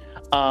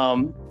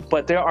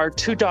 But there are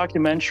two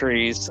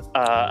documentaries.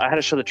 I had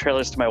to show the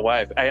trailers to my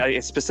wife. I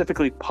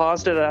specifically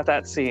paused it at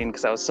that scene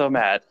because I was so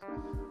mad.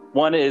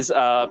 One is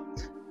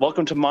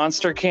Welcome to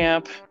Monster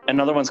Camp.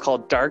 Another one's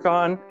called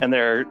Dargon, and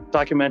they're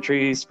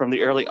documentaries from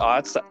the early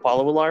aughts that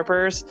follow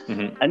LARPers.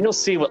 Mhm. And you'll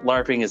see what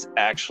LARPing is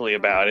actually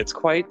about. It's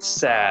quite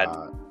sad.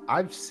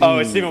 I've seen. Oh,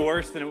 it's even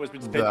worse than it was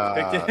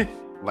depicted.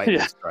 Lightning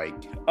Yeah. Strike.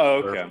 Oh,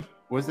 okay.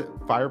 Was it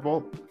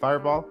Fireball?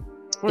 Fireball?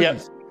 What Yep.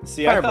 is it?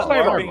 See, Fireball,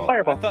 I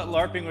fireball. thought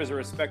LARPing was a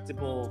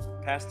respectable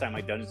pastime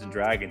like Dungeons and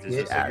Dragons. It's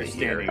Get just like outta you're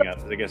here. standing up.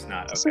 I guess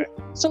not. Okay.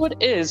 So it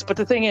is, but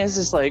the thing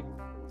is like,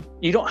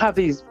 you don't have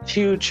these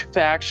huge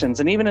factions.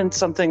 And even in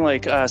something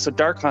like, so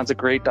Darkon's a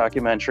great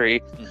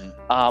documentary. Mhm.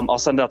 I'll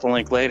send out the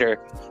link later,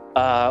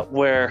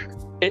 where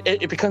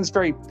it becomes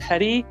very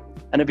petty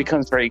and it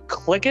becomes very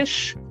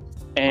cliquish.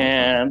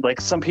 And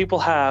like some people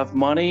have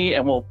money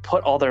and will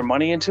put all their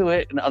money into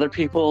it, and other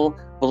people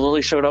will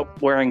literally show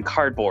up wearing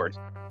cardboard.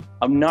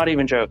 I'm not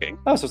even joking.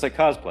 Oh, so it's like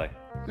cosplay.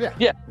 Yeah,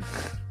 it's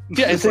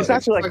It's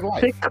exactly like like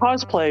life. big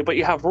cosplay, but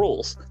you have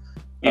rules,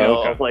 you Oh, know,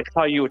 okay. of like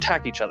how you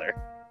attack each other.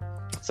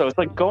 So it's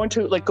like go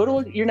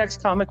to your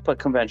next comic book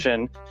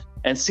convention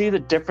and see the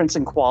difference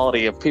in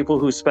quality of people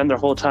who spend their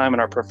whole time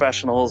and are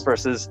professionals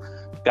versus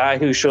guy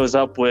who shows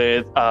up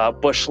with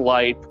Bush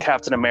Light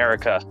Captain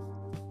America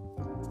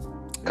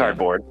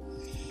cardboard.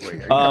 Wait, are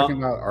you talking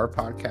about our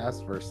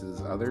podcast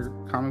versus other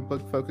comic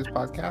book focused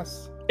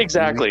podcasts?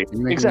 Exactly. Are you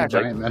making Exactly.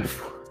 a giant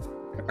metaphor?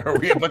 Are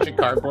we a bunch of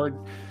cardboard?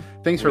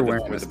 Thanks for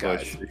wearing this,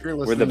 guys. If you're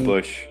We're listening, the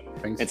Bush.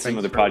 thanks, And some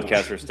thanks other for-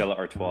 podcasts are Stella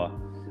Artois.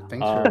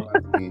 Thanks for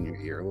being in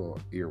your ear, little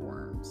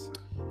earworms.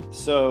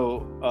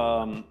 So,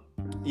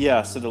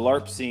 so the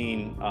LARP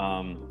scene,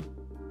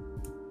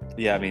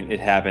 yeah, I mean, it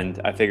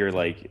happened. I figured,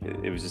 like,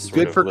 it was just sort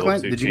Good of for a little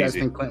Clint. too Did you guys cheesy.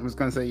 think Clint was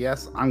going to say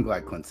yes? I'm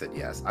glad Clint said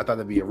yes. I thought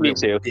that'd be a Me real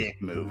too.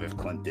 big move if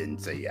Clint didn't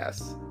say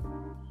yes.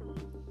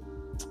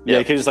 Yeah,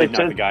 he could just, like, It's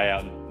knock a- the guy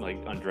out and, like,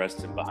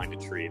 undressed him behind a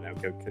tree, and that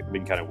would have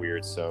been kind of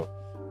weird, so...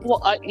 Well,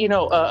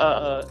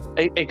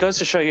 it goes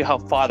to show you how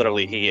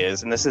fatherly he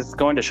is, and this is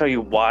going to show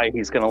you why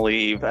he's going to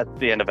leave at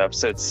the end of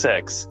episode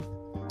 6,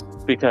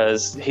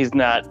 because he's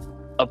not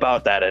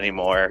about that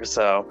anymore.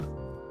 So,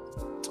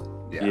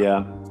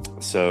 Yeah.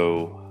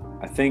 So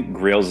I think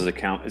Grails is a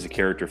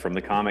character from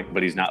the comic,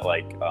 but he's not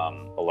like a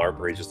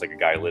LARPer. He's just like a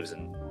guy who lives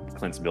in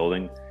Clint's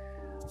building.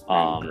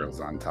 Girls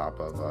on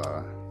top of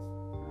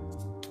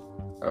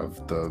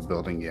the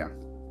building. Yeah.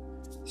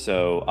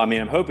 So I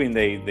mean, I'm hoping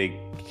they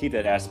keep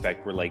that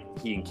aspect where like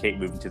he and Kate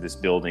move into this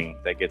building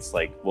that gets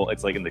like, well,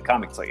 it's like in the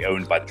comics, like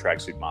owned by the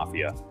Tracksuit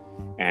Mafia,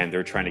 and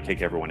they're trying to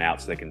kick everyone out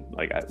so they can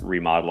like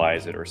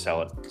remodelize it or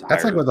sell it.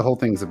 That's like what the whole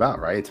thing's about,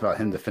 right? It's about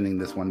him defending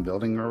this one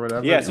building or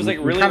whatever. Yeah, so it's like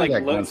We really kinda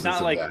like got it's not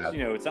glimpses like of that.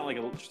 it's not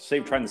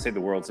like trying to save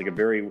the world. It's like a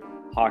very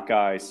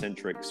Hawkeye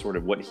centric sort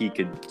of what he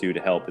could do to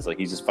help. Is like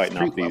he's just fighting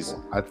off these.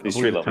 level. I these believe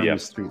street the level, term yeah.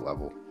 is street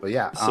level. But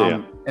yeah, So,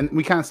 yeah. and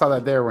we kind of saw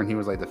that there when he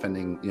was like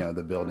defending,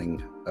 the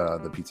building,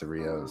 the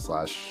pizzeria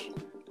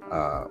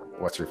 /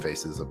 what's her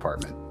face's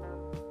apartment,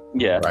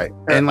 yeah. right?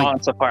 Her And like,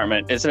 aunt's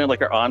apartment. Isn't it like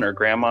her aunt or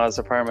grandma's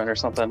apartment or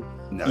something?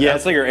 no, Yeah, that-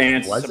 it's like her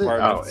aunt's was it?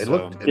 apartment. Oh, it so-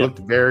 looked Yeah. looked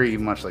very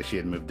much like she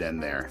had moved in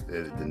there.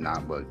 It did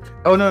not look.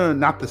 Oh no,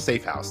 not the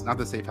safe house, not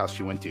the safe house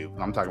she went to.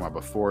 I'm talking about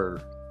before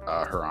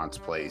her aunt's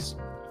place,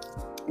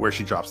 where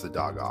she drops the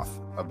dog off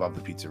above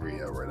the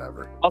pizzeria or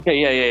whatever. Okay,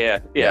 yeah.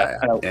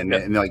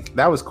 And like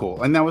that was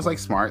cool, and that was like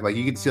smart. Like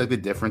you could see like the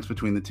difference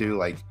between the two.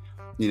 Like,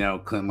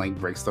 Clint like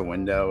breaks the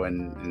window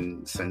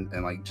and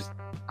like just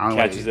I don't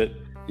know, catches it.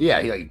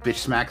 Yeah, he like bitch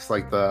smacks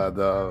like the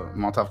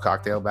Molotov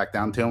cocktail back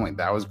down to him. Like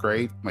that was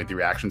great. Like the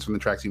reactions from the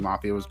Tracksuit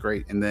Mafia was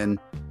great. And then,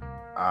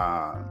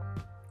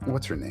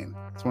 what's her name?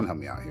 Someone help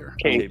me out here.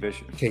 Kate. Kate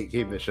Bishop.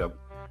 Kate Bishop,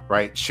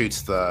 right?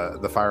 Shoots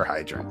the fire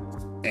hydrant,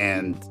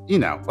 and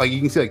like you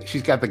can see like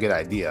she's got the good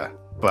idea,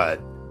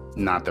 but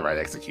not the right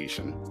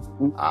execution.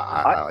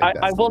 I like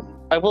that.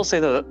 I will say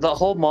that the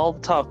whole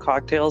Molotov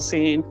cocktail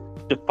scene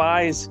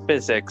defies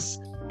physics,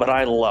 but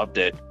I loved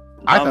it.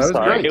 I thought it was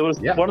great. It was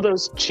Yeah. one of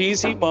those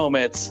cheesy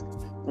moments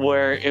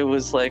where it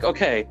was like,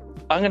 okay,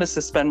 I'm going to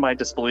suspend my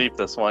disbelief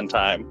this one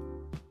time.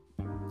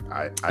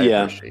 I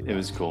Yeah, appreciate it that.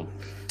 was cool.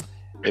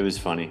 It was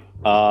funny.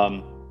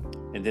 And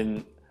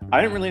then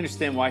I didn't really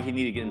understand why he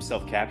needed to get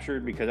himself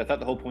captured, because I thought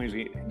the whole point of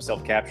getting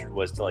himself captured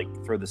was to like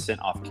throw the scent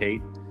off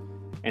Kate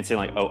and say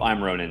like, "Oh,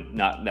 I'm Ronan,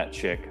 not that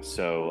chick."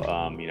 So you don't.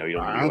 I need don't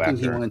to go think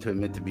he after her. wanted to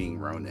admit to being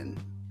Ronin.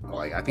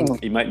 Like I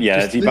think He might,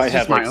 yeah, he this might is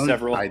have just my like own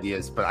several.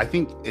 ideas, but I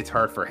think it's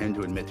hard for him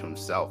to admit to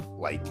himself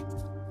like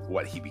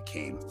what he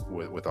became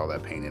with all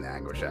that pain and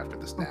anguish after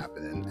the snap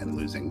and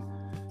losing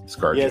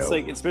ScarJo. Yeah,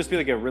 it's supposed to be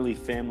like a really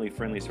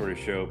family-friendly sort of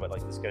show, but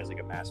like this guy's like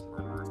a mass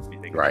murderer. If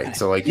you think about right. it.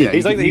 So like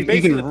He's like you he's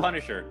basically can, the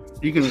Punisher.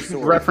 you can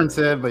Sort of. reference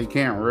it, but you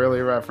can't really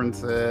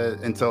reference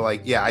it. And so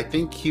like I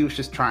think he was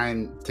just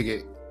trying to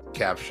get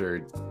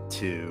captured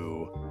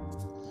to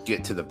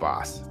get to the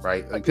boss,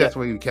 right? Like that's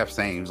what he kept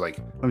saying. He was like,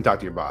 "Let me talk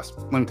to your boss.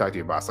 Let me talk to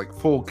your boss." Like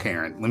full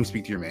Karen. Let me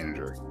speak to your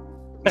manager.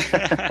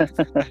 I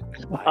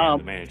am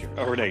the manager.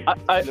 Oh, Renee.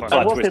 I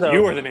Plot will say twist, though,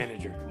 you are the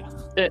manager.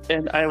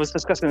 and I was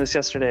discussing this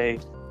yesterday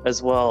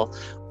as well.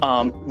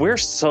 We're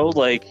so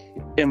like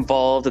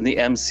involved in the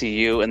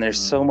MCU, and there's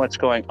so much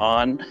going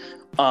on.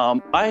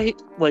 I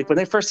like when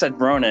they first said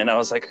Ronan, I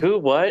was like, who,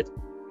 what?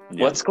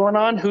 Yeah. What's going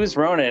on? Who's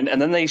Ronan?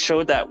 And then they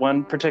showed that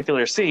one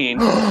particular scene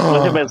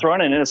with him as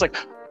Ronan, and it's like,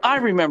 I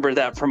remember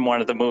that from one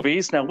of the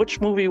movies. Now,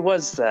 which movie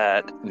was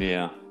that?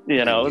 Yeah.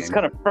 It's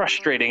kind of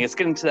frustrating. It's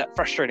getting to that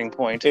frustrating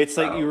point. It's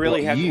like you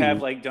really well, have to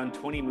have like done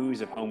 20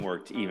 movies of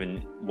homework to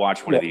even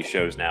watch one of these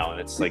shows now, and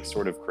it's like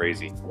sort of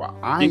crazy. Wow,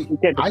 You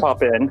can't just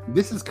pop in.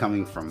 This is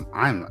coming from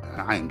I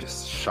am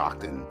just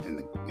shocked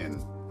and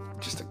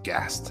just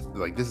aghast.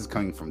 Like this is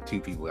coming from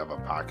two people who have a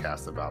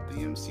podcast about the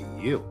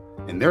MCU,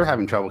 and they're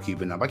having trouble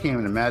keeping up. I can't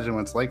even imagine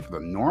what it's like for the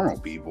normal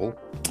people.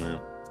 Yeah.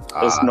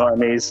 Those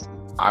normies.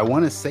 I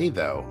want to say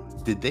though,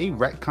 did they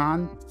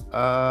retcon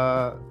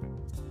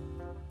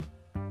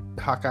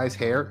Hawkeye's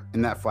hair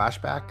in that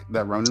flashback,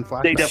 that Ronin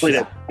flashback? They definitely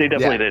did. They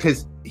definitely did.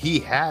 Because he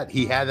had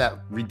that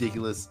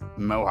ridiculous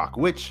mohawk,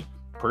 which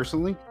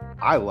personally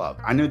I love.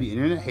 I know the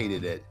internet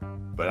hated it,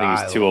 but I think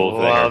I he's too old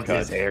for that loved haircut.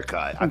 his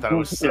haircut. I thought it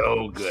was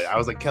so good. I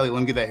was like, Kelly, let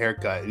me get that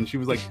haircut, and she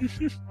was like,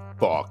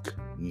 "Fuck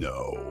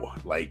no!"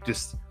 Like,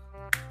 just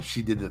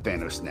she did the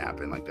Thanos snap,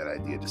 and like that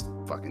idea just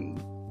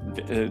fucking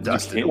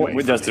Dusted You away can't-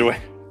 we from dusted me.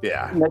 away.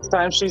 yeah. Next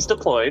time she's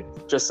deployed,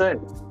 just saying.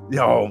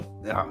 No,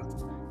 yeah.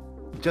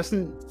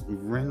 Justin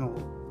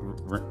Reynolds.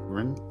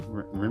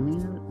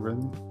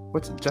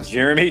 What's it? Just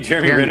Jeremy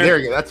Renner. There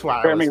you go. That's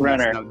why. Jeremy I was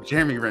Renner. No,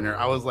 Jeremy Renner.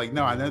 I was like,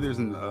 no, I know there's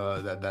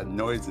that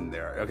noise in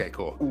there. Okay,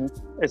 cool.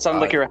 It sounded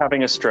like you were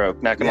having a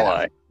stroke. Not gonna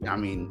lie. I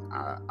mean,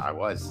 I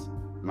was.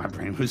 My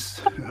brain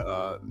was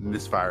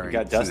misfiring. You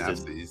got dusted.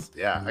 Synapses.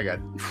 Yeah, I got.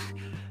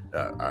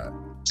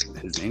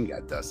 His name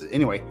got dusted.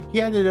 Anyway, he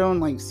had his own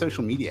like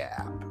social media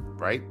app,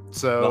 right?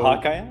 So The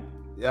Hawkeye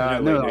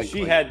app? no, Wait,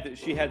 she had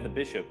the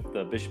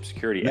Bishop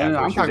security app. No, where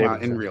I'm she was talking able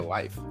about in to- real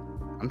life.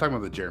 I'm talking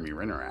about the Jeremy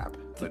Renner app.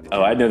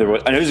 Oh, I know there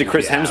was. I know there's a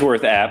Chris Yeah.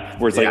 Hemsworth app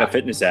where it's like Yeah. a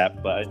fitness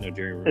app, but I didn't know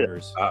Jeremy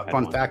Renner's. had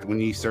Fun one. fact: when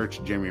you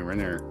search Jeremy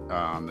Renner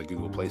on the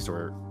Google Play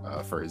Store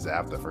for his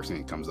app, the first thing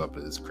that comes up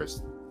is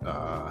Chris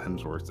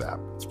Hemsworth's app.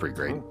 It's pretty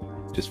great,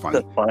 just funny.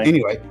 That's funny.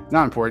 Anyway,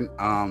 not important.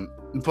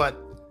 But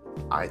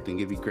I think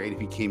it'd be great if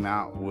he came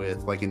out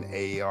with like an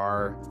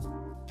AR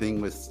thing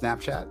with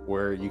Snapchat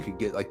where you could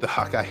get like the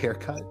Hawkeye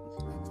haircut.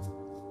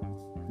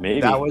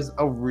 Maybe. That was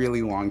a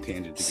really long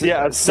tangent. To get Yeah,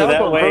 there. that So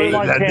that was a way- very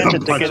long that tangent to dumb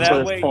get bunch to that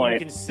this way you point.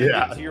 can send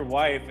Yeah. it to your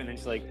wife, and then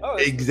she's like, "Oh,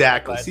 this is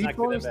Exactly. not See, good,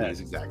 Flores not bad." knows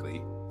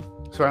exactly.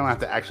 So I don't have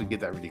to actually get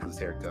that ridiculous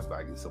haircut, but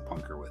I can still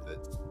punk her with it.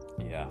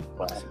 Yeah.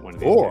 Wow. One of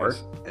these Or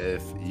days.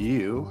 if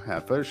you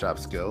have Photoshop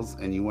skills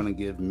and you want to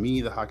give me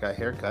the Hawkeye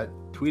haircut,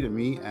 tweet at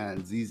me at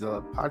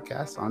Ziza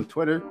Podcast on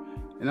Twitter,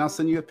 and I'll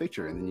send you a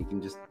picture, and then you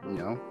can just,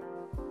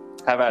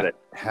 Have at it.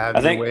 have I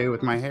your think- way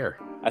with my hair.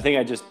 I think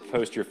I just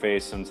post your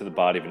face onto the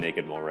body of a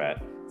naked mole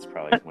rat. That's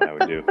probably what I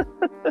would do.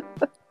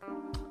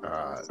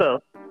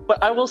 So,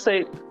 but I will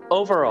say,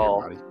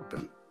 overall,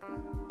 everybody.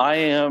 I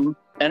am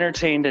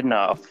entertained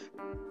enough,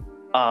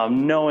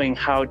 knowing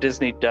how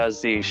Disney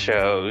does these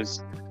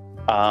shows,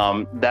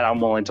 that I'm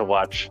willing to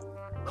watch.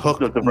 Hook,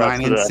 the rest line,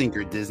 of and the-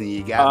 sinker, Disney.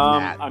 You got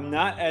Matt. I'm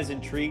not as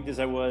intrigued as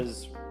I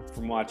was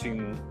from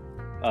watching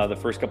the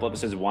first couple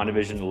episodes of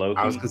WandaVision and Loki.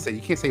 I was gonna say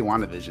you can't say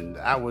WandaVision.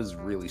 That was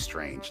really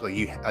strange.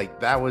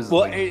 That was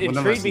Well, like, it one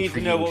of the most intrigued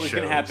me to know what was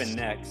going to intriguing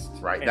happen shows.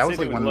 next. Right, And that was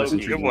same like thing one of the with most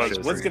Loki. intriguing It was.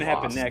 shows. What's that going to we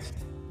happen lost. next?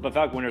 But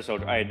Falcon Winter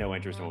Soldier, I had no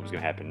interest in what was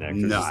going to happen next.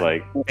 It was just None.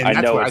 like, And I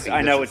that's know, what I it's, think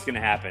I know this what's is. going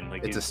to happen.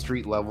 Like, It's a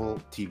street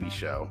level TV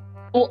show.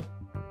 Well,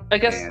 I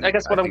guess and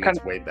what I'm think kind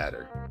it's way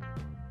better.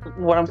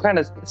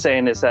 of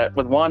saying is that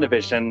with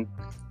WandaVision,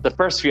 the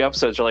first few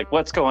episodes are like,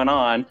 what's going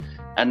on?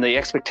 And the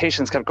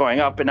expectations kept going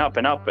up and up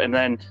and up, and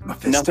then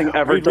Mephisto. nothing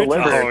ever Reed Richards.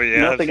 delivered. Oh,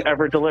 yeah. Nothing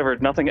ever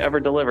delivered. Nothing ever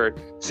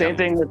delivered. Same Yeah.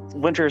 thing with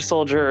Winter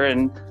Soldier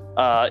and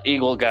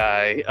Eagle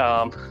Guy.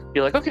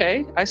 You're like,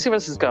 okay, I see where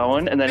this is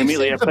going, and then They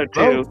immediately saved the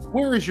episode 2, boat.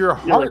 Where is your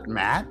You're heart,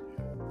 Matt?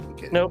 I'm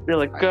kidding. nope, you're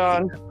like I hate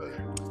gone.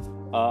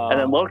 that boat. And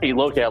then Loki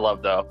I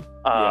love though.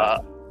 I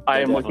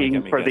am definitely looking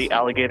got me for the guessing.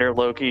 alligator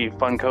Loki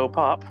Funko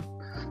Pop.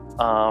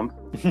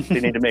 They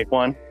need to make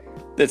one.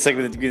 That's like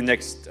the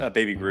next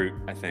Baby Groot,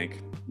 I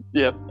think.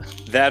 Yep.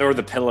 That or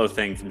the pillow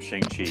thing from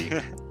Shang-Chi,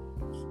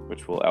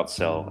 which will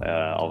outsell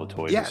all the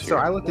toys Yeah, this so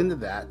year. I looked into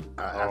that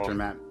after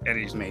Matt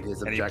Any made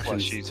his any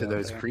objections plushies to out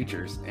those there?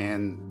 creatures,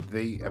 and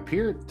they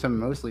appear to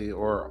mostly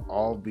or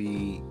all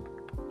be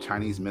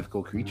Chinese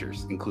mythical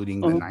creatures,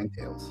 including the Mhm. Nine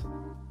Tails.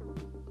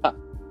 Yeah,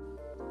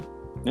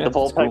 The that's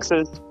cool.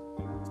 Volpexes,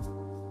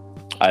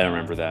 I don't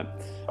remember that.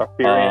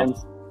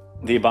 Arthurians.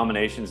 The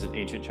Abomination is an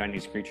ancient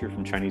Chinese creature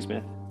from Chinese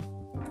myth.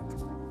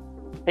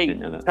 Hey,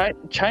 Didn't know that.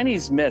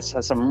 Chinese myths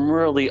has some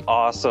really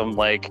awesome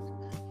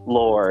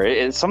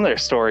lore. Some of their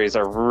stories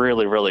are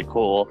really, really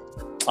cool.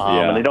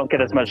 Yeah. And they don't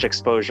get as much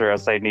exposure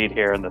as they need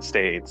here in the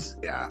States.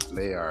 Yeah,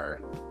 they are.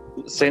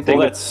 Same thing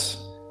Well, with that's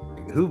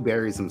Who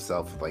buries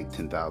himself with like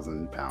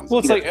 10,000 pounds? well.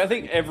 It's like I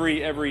think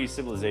every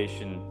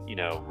civilization,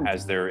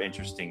 has their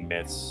interesting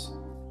myths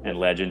and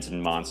legends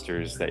and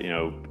monsters that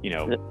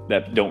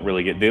that don't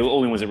really get. The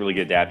only ones that really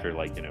get adapted are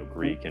like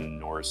Greek and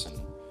Norse and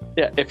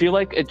if you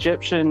like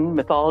Egyptian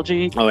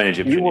mythology, and you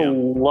Egyptian. Yeah.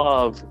 will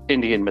love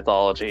Indian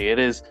mythology. It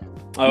is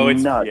Oh,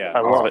 it's nuts. yeah, I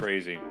love it's it.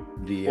 crazy.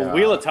 the Well,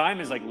 Wheel of Time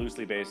is like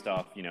loosely based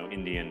off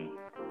Indian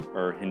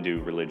or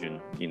Hindu religion.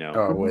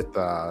 with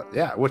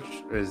which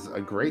is a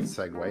great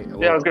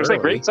segue. Yeah, I was going to say,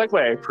 great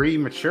segue.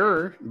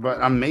 premature, but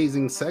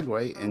amazing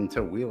segue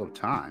into Wheel of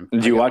Time.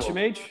 Did you I watch got- it,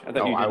 Mage? I thought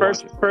No, you I did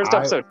watched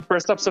watch it.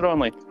 First episode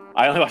only.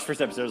 I only watched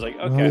first episode. I was like,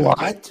 okay,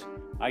 What?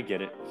 I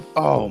get it.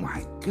 Oh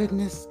my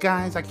goodness,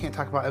 guys! I can't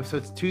talk about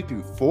episodes 2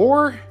 through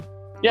 4.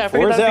 Yeah, I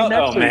figured Four's that'd be out.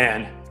 next Oh week.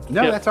 man,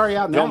 No, Yeah. that's already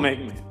out now. don't make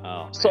me.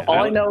 Oh, So man.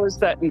 all I know is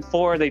that in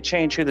 4 they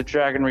change who the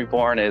Dragon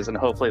Reborn is, and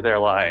hopefully they're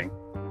lying.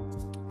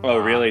 Oh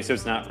really? So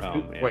it's not.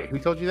 Oh, man. Wait, who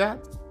told you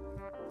that?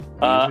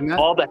 The internet?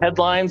 All the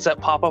headlines that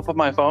pop up on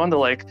my phone, they're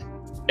like,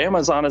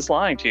 Amazon is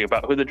lying to you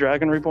about who the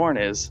Dragon Reborn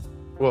is.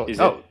 Well,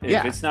 Is oh it? If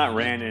yeah, it's not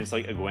Rand and it's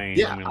like Egwene.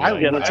 Yeah, I'm gonna be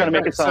like, Yeah, they're trying to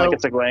make it sound like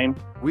it's Egwene.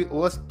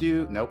 let's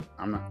do. Nope,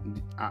 I'm not.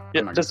 I'm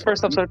Yeah, not just gonna-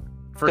 first episode,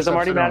 First because I'm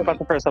already episode mad only. about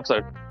the first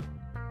episode.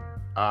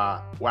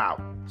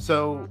 Wow.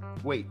 So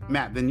wait,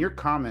 Matt, then your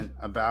comment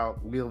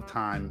about Wheel of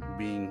Time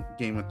being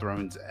Game of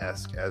Thrones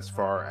esque as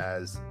far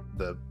as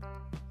the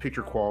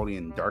picture quality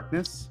and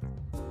darkness.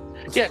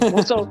 Yeah,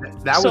 well, so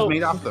That So- was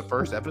made off the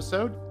first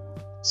episode,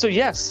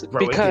 yes,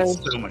 bro. because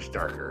it gets so much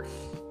darker.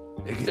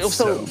 It gets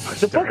so so much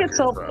the book darker,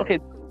 itself, bro. okay,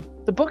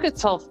 the book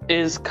itself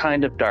is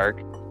kind of dark,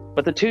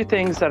 But the two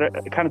things that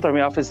kind of throw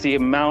me off is the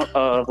amount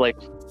of like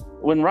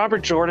when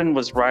Robert Jordan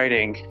was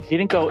writing, he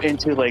didn't go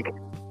into like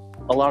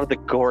a lot of the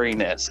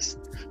goriness.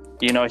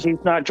 You know, he's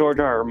not George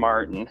R. R.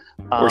 Martin.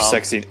 Or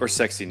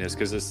sexiness,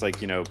 because it's like,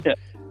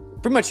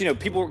 pretty much,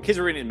 kids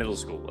are reading it in middle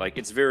school. Like,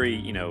 it's very,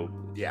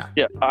 Yeah.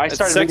 Yeah, I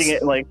started reading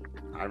it in like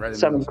I read it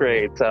in 7th middle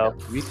grade. So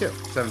school. Me too.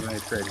 7th and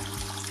 8th grade.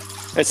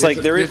 it's like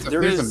There's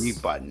there's a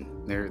mute button.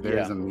 There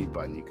is a mute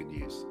button you could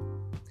use.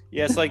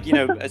 Yeah, it's like,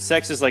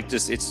 sex is like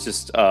it's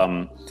just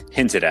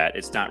hinted at.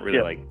 It's not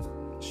really like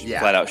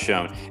flat out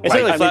shown. It's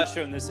Like, like flat out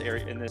shown in this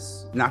area, in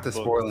this. Not to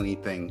book. spoil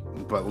anything,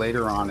 but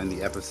later on in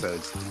the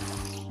episodes,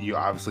 you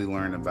obviously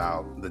learn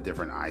about the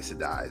different Aes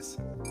Sedais.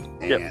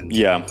 And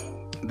Yeah.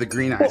 the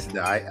green Aes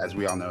Sedai, as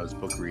we all know as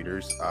book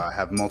readers,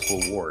 have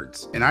multiple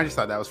wards. And I just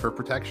thought that was for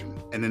protection.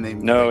 And then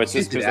It's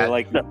just because they're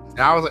like. and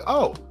I was like,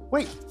 oh,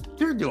 wait,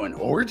 they're doing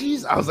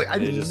orgies? I was like, I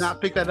did not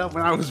pick that up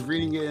when I was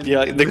reading it.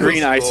 Yeah, the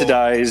green Aes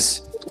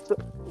Sedais,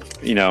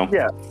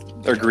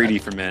 are greedy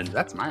for men.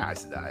 That's my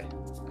Aes Sedai.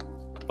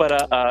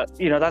 but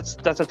that's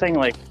the thing,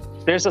 like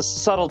there's a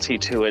subtlety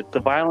to it. The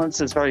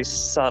violence is very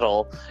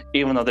subtle,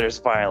 even though there's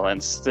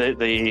violence.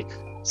 The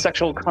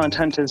sexual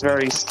content is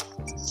very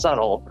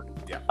subtle.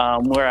 Yeah.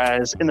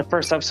 Whereas in the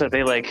first episode,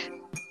 they like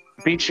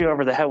beat you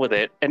over the head with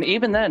it. And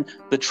even then,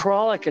 the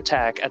Trolloc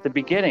attack at the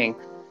beginning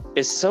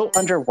is so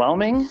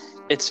underwhelming.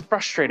 It's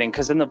frustrating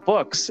because in the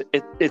books,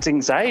 it's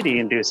anxiety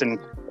inducing.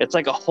 It's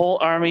like a whole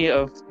army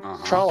of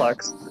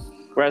Trollocs.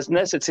 Whereas in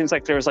this, it seems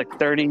like there's like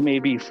 30,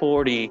 maybe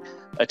 40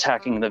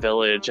 attacking the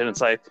village. And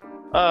it's like,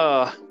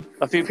 oh,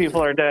 a few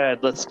people are dead.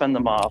 Let's fend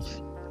them off.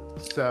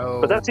 So,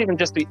 But that's even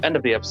just the end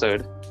of the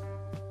episode.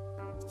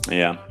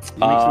 Yeah.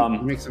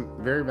 you make some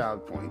very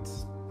valid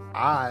points.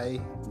 I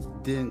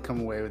didn't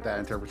come away with that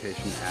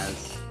interpretation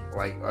as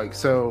like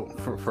so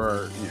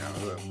for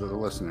the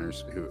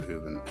listeners who've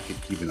been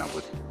keeping up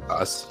with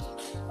us.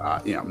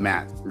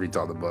 Matt reads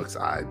all the books.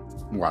 I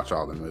watch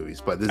all the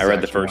movies, but I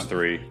read the first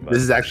three. But...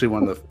 This is actually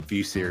one of the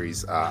few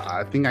series.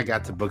 I think I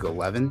got to book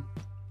 11.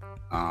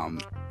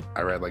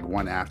 I read like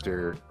one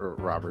after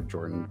Robert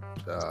Jordan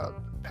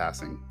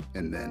passing,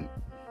 and then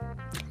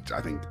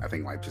I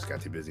think life just got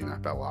too busy and I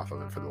fell off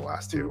of it for the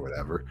last two or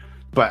whatever.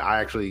 But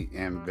I actually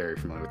am very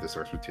familiar with the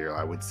source material.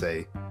 I would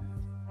say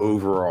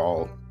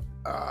overall,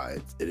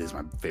 it is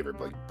my favorite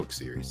book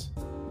series.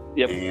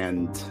 Yep.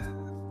 And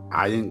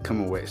I didn't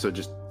come away. So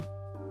just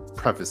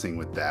prefacing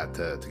with that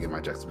to get my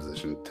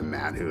juxtaposition to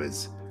Matt, who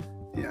is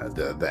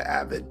the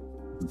avid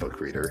book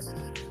reader.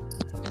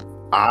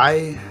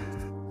 I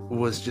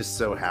was just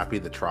so happy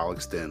the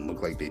Trollocs didn't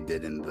look like they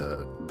did in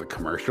the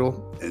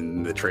commercial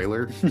in the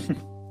trailer.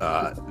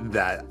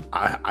 That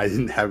I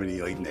didn't have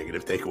any like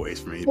negative takeaways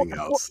from anything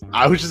else.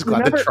 I was just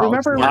glad the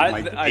Trollocs weren't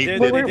like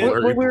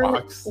blurry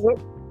blocks.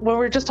 When we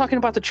were just talking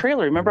about the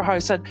trailer, remember how I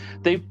said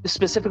they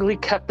specifically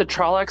kept the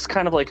Trollocs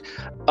kind of like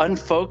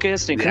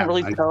unfocused and couldn't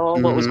really tell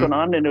what was going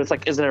on, and it was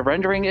like, is it a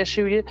rendering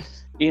issue?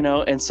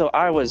 And so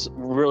I was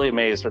really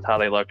amazed with how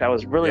they looked. I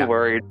was really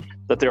worried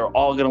that they were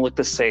all going to look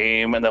the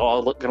same and they're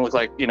all going to look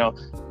like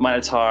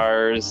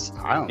Minotaurs.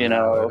 I don't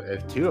know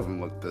if two of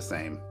them looked the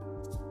same.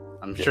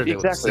 I'm sure they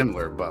look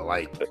similar, but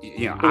like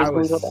they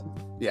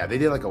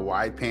did like a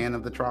wide pan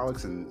of the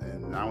Trollocs,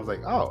 and I was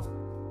like, oh,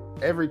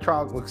 every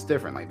Trolloc looks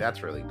different. Like,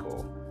 that's really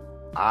cool.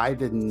 I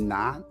did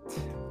not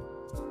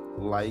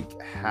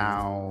like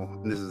how,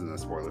 and this isn't a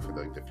spoiler for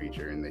the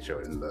feature, and they show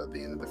it in the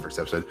end of the first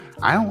episode.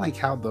 I don't like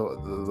how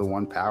the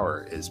one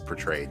power is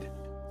portrayed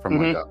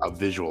from like a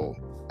visual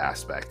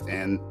aspect.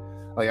 And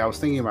like I was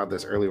thinking about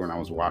this earlier when I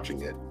was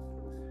watching it,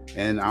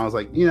 and I was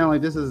like,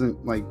 like this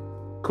isn't like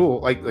cool.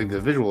 Like the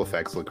visual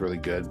effects look really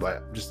good,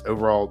 but just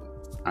overall,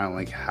 I don't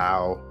like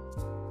how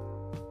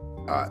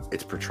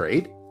it's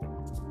portrayed.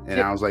 And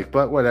I was like,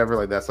 but whatever,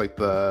 like that's like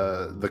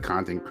the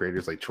content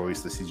creators like choice.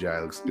 The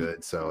CGI looks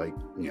good, so like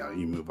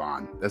you move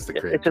on. That's the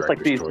creative. It's just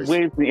like these waves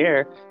in the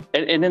air,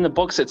 and in the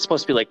books it's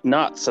supposed to be like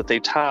knots that they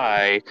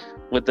tie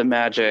with the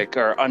magic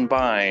or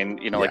unbind.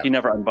 Like you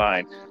never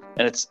unbind,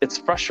 and it's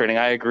frustrating.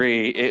 I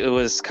agree. It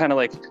was kind of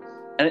like,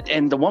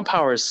 and the one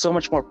power is so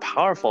much more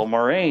powerful.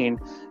 Moiraine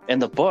in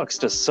the books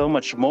does so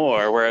much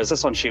more, whereas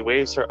this one she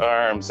waves her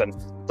arms and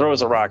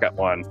throws a rock at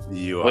one,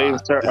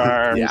 waves her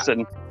arms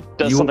and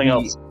does something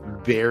else.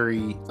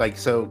 Very like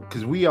so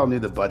because we all knew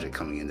the budget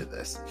coming into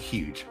this,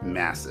 huge,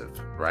 massive,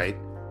 right?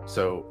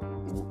 So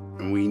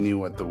we knew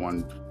what the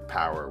one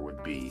power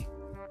would be.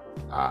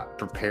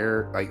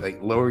 Prepare like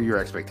lower your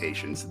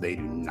expectations. They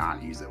do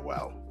not use it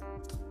well.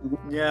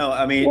 Yeah,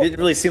 I mean, it didn't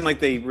really seem like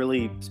they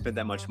really spent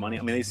that much money.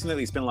 I mean, they seemed like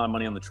they spent a lot of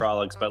money on the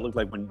Trollocs, but it looked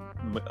like when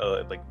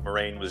like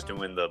Moiraine was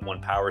doing the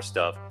one power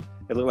stuff,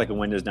 it looked like a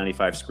Windows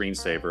 95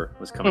 screensaver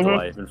was coming to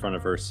life in front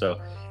of her. So,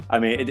 I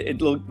mean,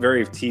 it looked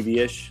very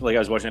TV-ish. Like I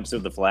was watching an episode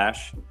of The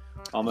Flash,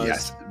 almost.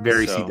 Yes,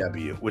 very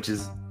CW, which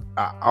is,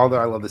 although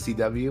I love the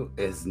CW,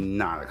 is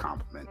not a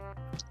compliment.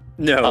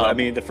 No, I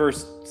mean, the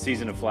first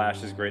season of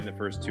Flash is great, and the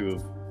first two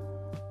of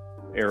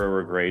Arrow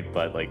were great,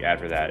 but like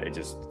after that,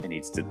 it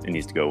needs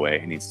to go away.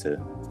 It needs to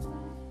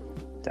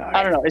die.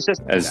 I don't know. It's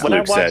just As when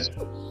Luke I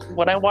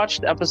said.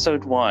 watched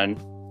episode 1,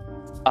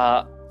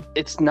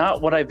 it's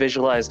not what I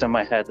visualized in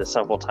my head the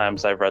several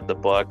times I've read the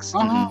books.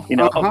 You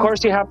know, of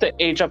course you have to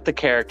age up the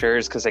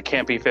characters because they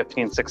can't be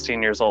 15,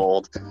 16 years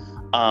old.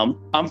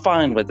 I'm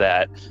fine with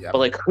that. Yep. But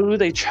like who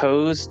they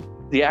chose,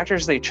 the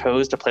actors they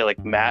chose to play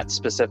like Matt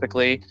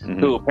specifically,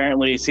 who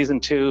apparently season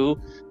 2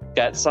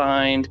 got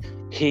signed.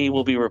 He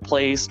will be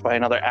replaced by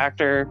another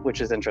actor,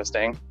 which is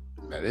interesting.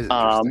 That is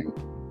interesting.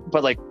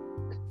 But like,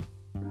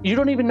 you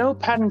don't even know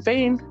Patton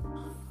Fane.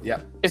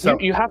 Yep. If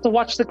you have to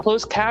watch the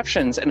closed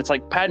captions, and it's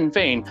like Patton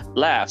Fane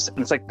laughs, and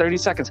it's like 30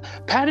 seconds.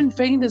 Patton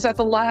Fane is at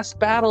the last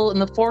battle in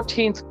the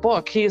 14th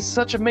book. He is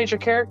such a major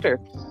character.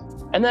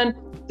 And then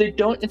they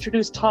don't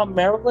introduce Tom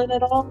Maryland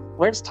at all.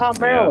 Where's Tom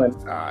Maryland?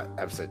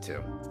 Episode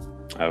 2.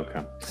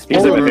 Okay.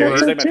 He's like my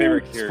favorite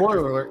character.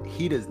 Spoiler alert,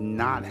 he does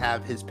not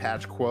have his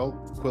patch quilt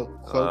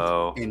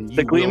cloak, and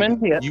The Gleeman?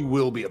 Yeah. You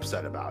will be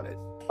upset about it.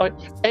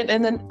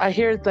 And then I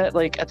hear that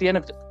like at the end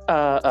of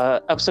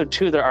episode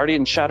 2, they're already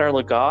in Shadar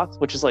Logoth,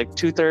 which is like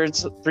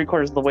 2/3,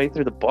 3/4 of the way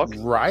through the book.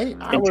 Right?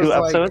 I In was 2 like,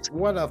 episodes?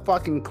 what a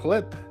fucking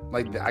clip.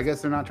 Like, I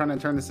guess they're not trying to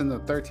turn this into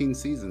 13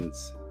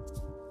 seasons.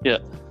 Yeah.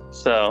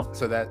 So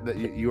that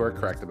you are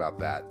correct about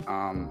that.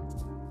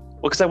 well,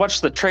 because I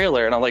watched the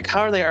trailer and I'm like,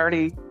 how are they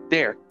already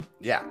there?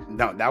 Yeah,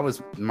 no, that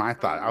was my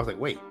thought. I was like,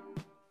 wait,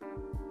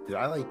 did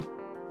I like,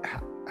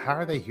 how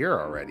are they here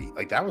already?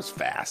 Like, that was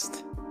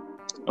fast.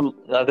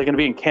 Are they going to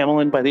be in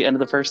Camelin by the end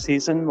of the first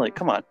season? Like,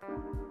 come on.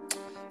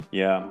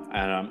 Yeah,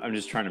 and I'm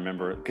just trying to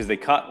remember because they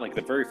caught like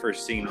the very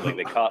first scene, like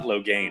they caught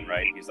Logain,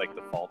 right? He's like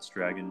the false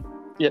dragon.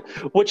 Yeah,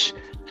 which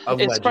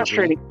Allegedly. it's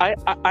frustrating.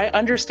 I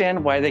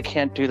understand why they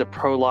can't do the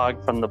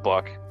prologue from the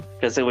book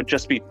because it would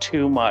just be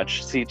too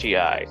much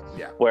CGI.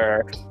 Yeah.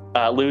 Where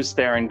Lews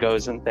Therin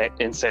goes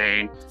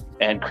insane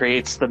and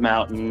creates the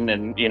mountain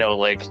and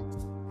like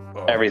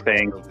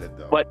everything. So good,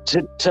 though. But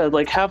to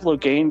like have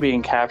Logain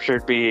being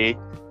captured be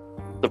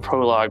the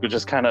prologue was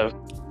just kind of.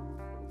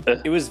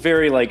 It was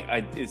very like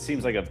it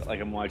seems like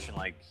I'm watching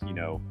like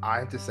I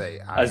have to say,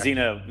 a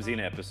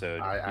Xena episode.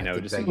 I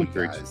Just thank you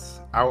guys.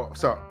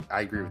 So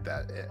I agree with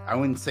that. I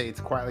wouldn't say it's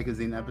quite like a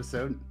Xena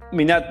episode. I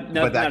mean, not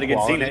that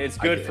against quality, Xena. It's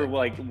I good get for it.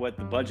 like what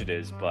the budget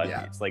is, but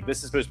Yeah. it's like this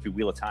is supposed to be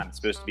Wheel of Time. It's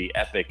supposed to be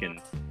epic, and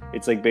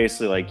it's like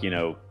basically like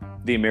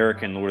the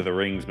American Lord of the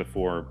Rings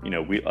before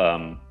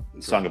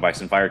Song of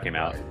Ice and Fire came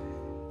out, Right.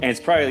 and it's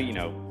probably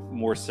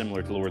more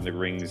similar to Lord of the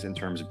Rings in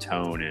terms of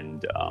tone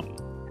and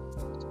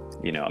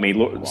I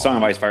mean Song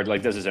of Ice and Fire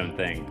like does his own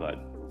thing, but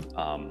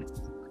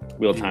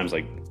Wheel of Time's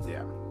like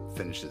Yeah,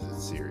 finishes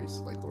its series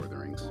like Lord of the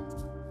Rings.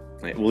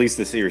 at least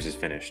the series is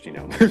finished,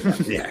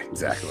 Yeah,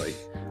 exactly.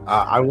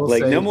 I will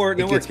like say no more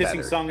gets kissing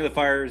better. Song of the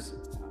Fires,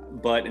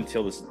 but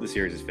until the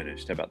series is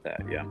finished. How about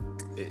that? Yeah,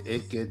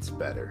 It gets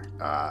better.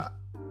 well,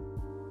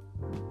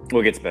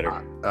 it gets better.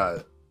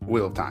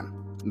 Wheel of Time.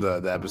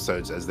 The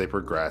episodes as they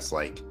progress,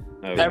 like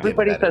Okay. get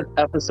Everybody better. says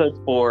episode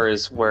 4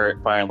 is where it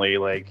finally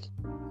like.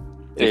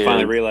 They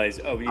finally is-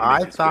 realized, we need to make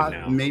I this thought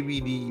good now. maybe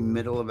the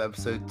middle of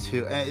episode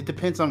 2. It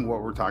depends on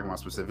what we're talking about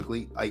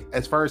specifically. Like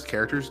as far as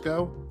characters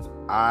go,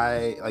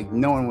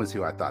 no one was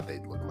who I thought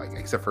they'd look like,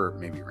 except for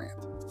maybe Rand,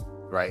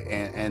 right?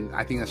 And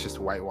I think that's just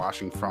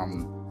whitewashing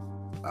from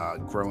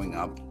growing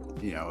up,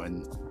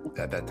 and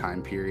at that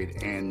time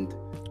period. And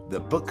the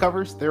book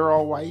covers, they're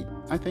all white,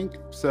 I think.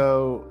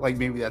 So like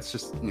maybe that's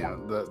just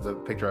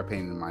the picture I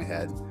painted in my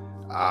head.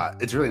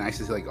 It's really nice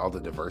to see like all the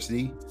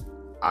diversity.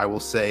 I will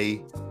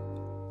say,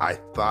 I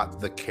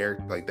thought the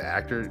character, like the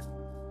actor,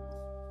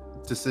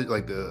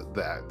 like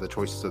the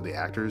choices of the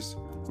actors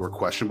were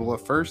questionable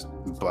at first,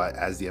 but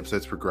as the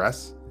episodes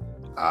progress,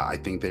 I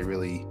think they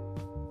really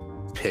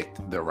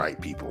picked the right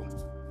people.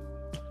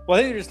 Well,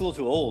 I think they're just a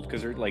little too old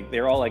because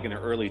they're all like in their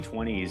early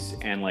 20s,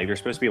 and like they're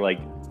supposed to be like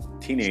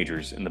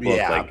teenagers in the book,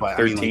 like but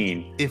I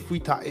mean,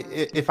 13.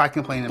 if I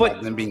complain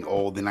about them being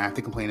old, then I have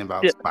to complain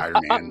about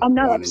Spider-Man. I'm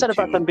not 1 and upset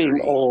about 2 them and being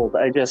 3. old.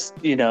 I just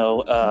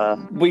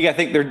I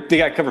think they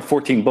got covered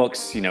 14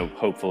 books.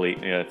 Hopefully,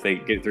 if they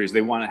get through, so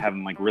they want to have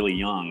them like really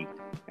young,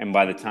 and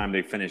by the time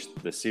they finish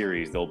the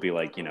series, they'll be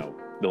like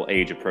they'll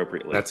age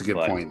appropriately. That's a good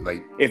But point.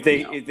 Like if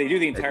they do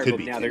the entire could book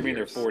be now, 10 they're gonna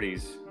be in their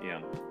years. 40s.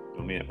 Yeah,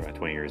 it'll be about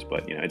 20 years,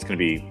 but it's gonna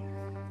be.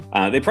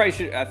 They probably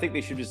should. I think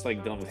they should just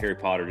like done with Harry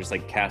Potter, just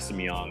like cast them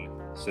young,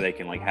 so they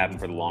can like have them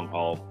for the long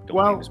haul. Don't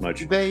well, need as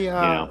much. they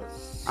I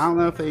don't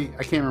know if I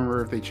can't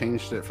remember if they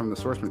changed it from the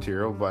source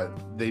material, but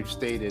they've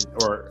stated,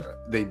 or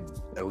they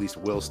at least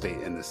will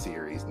state in the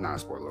series, not a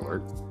spoiler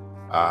alert,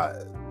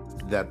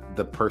 that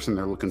the person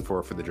they're looking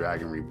for the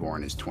Dragon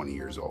Reborn is 20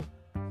 years old.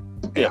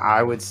 And Yeah.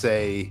 I would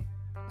say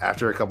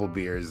after a couple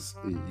beers,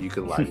 you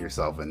could lie to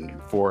yourself,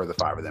 and 4 of the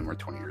 5 of them were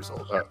 20 years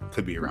old.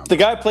 Could be around. The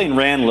guy playing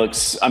Rand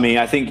looks. I mean,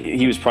 I think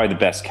he was probably the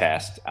best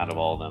cast out of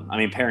all of them. I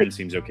mean, Perrin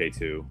seems okay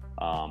too.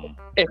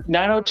 if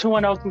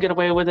 90210 can get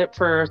away with it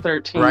for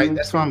 13, Right,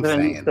 that's what I'm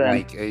saying. then-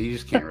 Like, you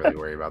just can't really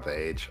worry about the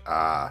age.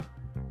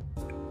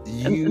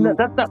 and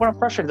that's not what I'm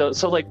frustrated though.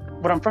 So like,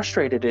 what I'm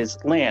frustrated is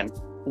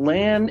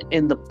Lan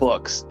in the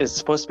books is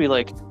supposed to be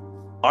like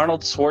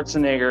Arnold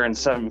Schwarzenegger and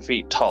 7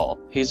 feet tall.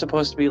 He's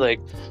supposed to be like,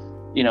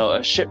 you know,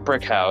 a shit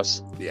brick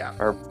house Yeah.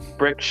 or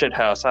brick shit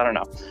house. I don't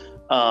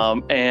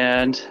know.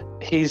 And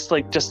he's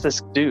like just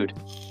this dude.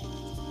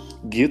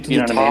 Get to You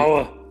know the what I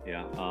mean? tower.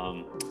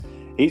 Yeah.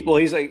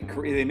 He's like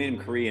they made him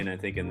Korean, I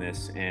think, in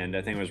this, and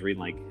I think I was reading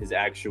like his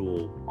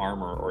actual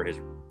armor or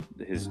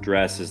his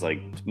dress is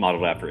like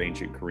modeled after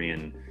ancient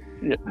Korean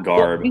Yeah.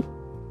 garb.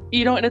 Well,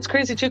 you know, and it's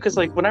crazy too, because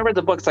like when I read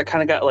the books, I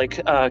kind of got like,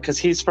 because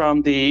he's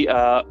from the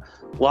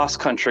Lost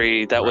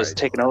Country that was Right.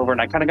 taken over,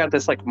 and I kind of got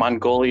this like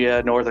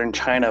Mongolia, Northern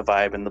China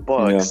vibe in the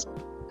books,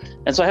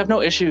 and so I have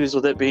no issues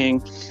with it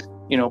being,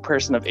 you know, a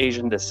person of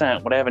Asian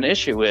descent. What I have an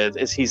issue with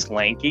is he's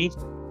lanky.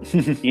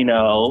 You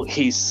know,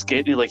 he's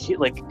skinny.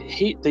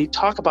 They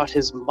talk about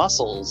his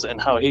muscles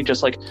and how he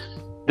just like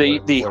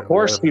the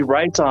horse he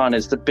rides on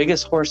is the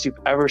biggest horse you've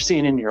ever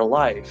seen in your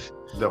life,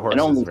 The horse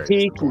and is only very he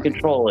can disappointing.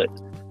 control it.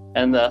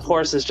 And the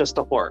horse is just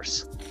a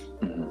horse.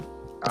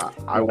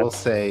 I will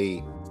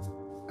say,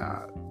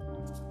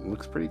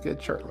 looks pretty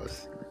good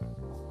shirtless.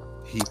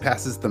 He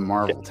passes the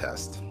Marvel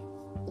test.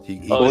 He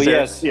Oh, is there-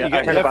 yes, yeah. you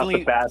got- I heard about the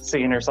definitely- bat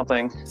scene or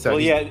something. So Well,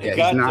 he's, yeah, it he's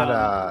got,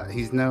 not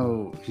he's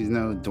no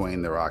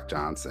Dwayne the Rock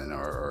Johnson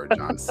or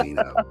John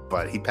Cena,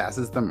 but he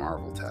passes the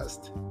Marvel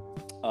test.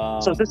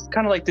 So this is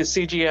kind of like the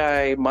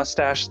CGI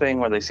mustache thing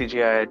where they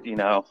CGI, you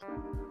know,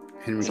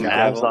 Henry some Cavill.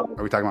 abs on.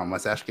 Are we talking about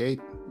Mustache Gate?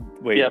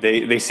 wait, Yep.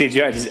 they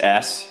CGI'd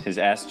his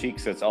ass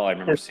cheeks. That's all I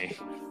remember seeing.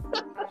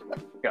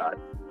 God.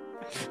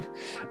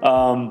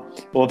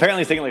 Well, apparently,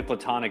 he's taking like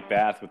platonic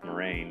bath with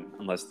Moraine,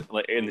 unless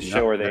like, in the show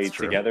No, are they that's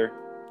true. together,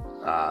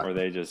 or are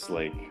they just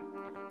like,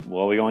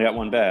 well, we only got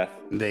one bath.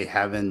 They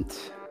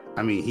haven't.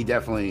 I mean, he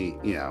definitely,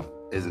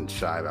 isn't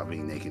shy about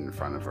being naked in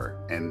front of her,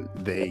 and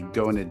they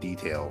go into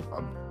detail.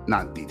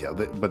 Not detail,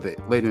 but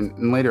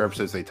later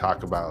episodes they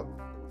talk about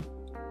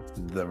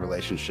the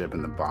relationship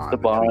and the bond, The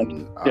bond,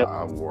 between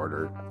yep.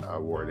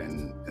 Ward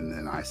and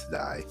then Aes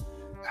Sedai.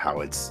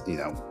 How it's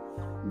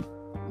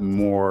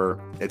more,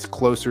 it's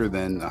closer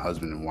than a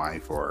husband and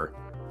wife or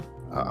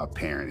a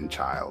parent and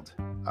child,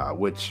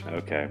 which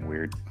Okay,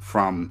 weird.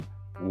 from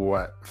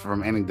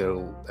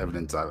anecdotal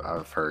evidence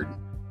I've heard,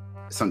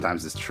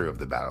 sometimes it's true of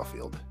the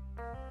battlefield,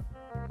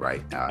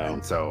 right?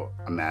 And so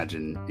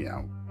imagine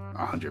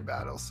 100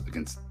 battles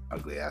against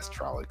ugly ass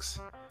Trollocs.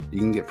 You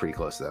can get pretty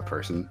close to that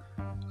person,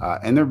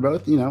 and they're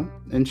both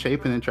in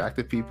shape and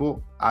attractive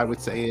people. I would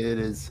say it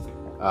is,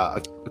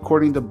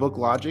 according to book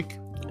logic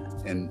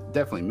and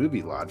definitely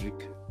movie logic,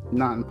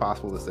 not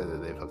impossible to say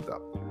that they've hooked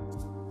up.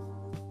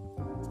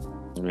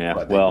 Yeah,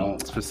 But they well,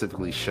 don't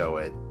specifically show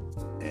it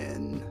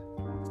in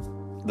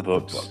the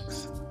books.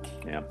 books.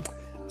 Yeah.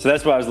 So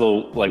that's why I was a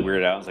little like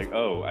weirded out. I was like,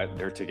 oh,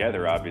 they're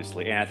together,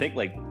 obviously. And I think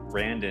like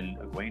Rand and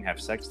Egwene have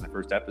sex in the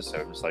first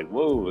episode. It's like,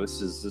 whoa,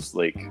 this is just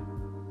like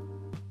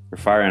we're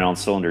firing on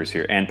cylinders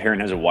here. And Perrin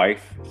has a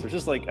wife. So it's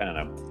just like, I don't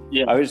know.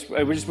 Yeah. I just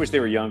wish they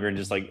were younger and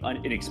just like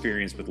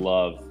inexperienced with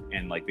love,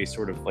 and like they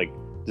sort of like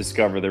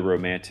discover their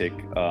romantic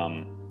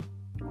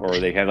or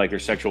they have like their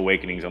sexual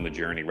awakenings on the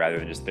journey rather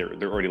than just they're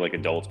already like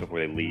adults before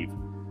they leave.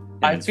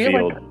 I Emond's feel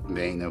like- Field.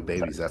 They ain't no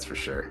babies, that's for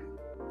sure.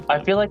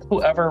 I feel like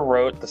whoever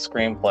wrote the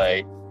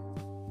screenplay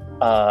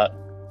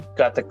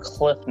got the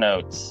cliff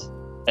notes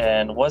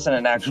and wasn't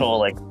an actual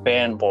like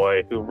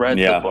fanboy who read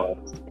Yeah. the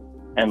books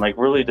and like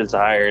really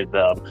desired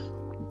them.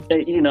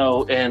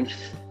 And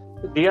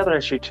the other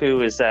issue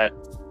too is that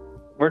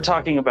we're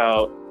talking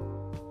about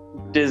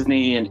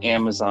Disney and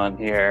Amazon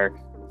here.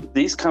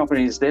 These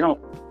companies, they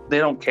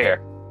don't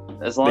care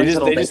as long as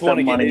it'll They make just want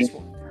to them money.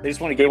 they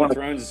just want to Game wanna- of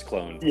Thrones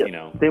clone,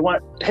 Yeah. They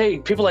want, hey,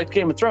 people like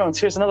Game of Thrones.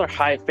 Here's another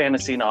high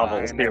fantasy novel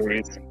Fine, series.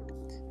 everything.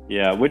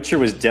 Yeah, Witcher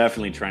was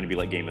definitely trying to be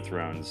like Game of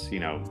Thrones,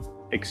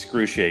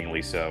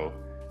 excruciatingly so.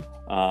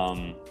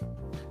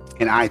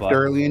 And I But-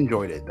 thoroughly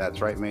enjoyed it.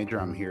 That's right, Major.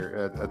 I'm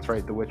here. That's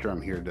right, The Witcher.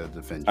 I'm here to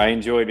defend you. I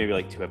enjoyed maybe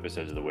like 2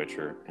 episodes of The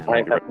Witcher. And I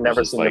like, the have rest was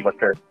never just seen like, The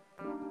Witcher.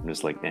 I'm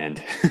just like,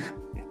 end.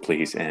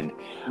 Please end.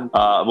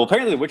 Well,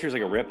 apparently The Witcher is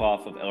like a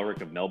ripoff of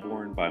Elric of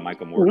Melbourne by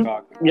Michael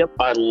Moorcock. Yep,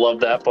 I love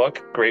that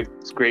book.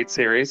 Great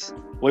series.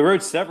 Well, he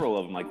wrote several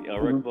of them, like the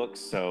Elric Mhm. books.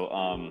 So,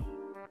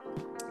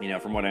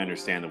 from what I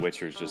understand, The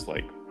Witcher is just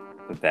like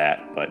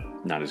that, but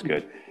not as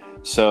good.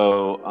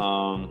 So,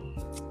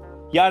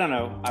 yeah, I don't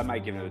know. I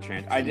might give it another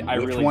chance. I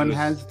Which really one was-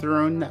 has their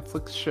own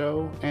Netflix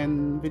show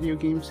and video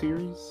game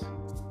series?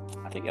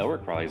 I think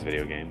Elric probably has a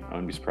video game. I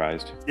wouldn't be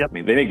surprised. Yep. I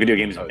mean, they make video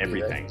games Oh, of do they?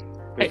 everything. Hey,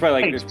 There's probably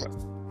like hey, there's pro-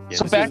 yeah,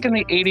 So this back is- in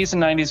the 80s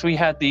and 90s, we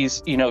had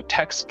these,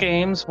 text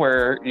games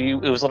where it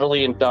was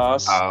literally in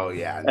DOS, Oh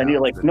yeah, and no,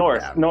 you're like the-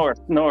 north, yeah. north,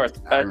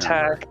 north, I remember.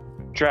 attack,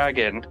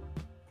 dragon.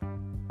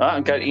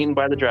 Got eaten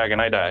by the dragon.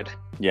 I died.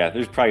 yeah,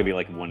 there's probably be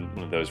like one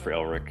of those for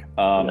Elric.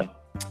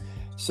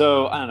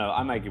 So I don't know.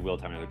 I might give Will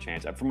Time another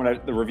chance. From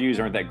what the reviews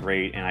aren't that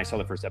great, and I saw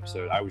the first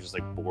episode, I was just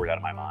like bored out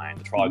of my mind.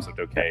 The Trollocs looked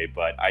okay,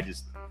 but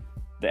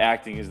the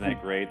acting isn't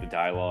that great. The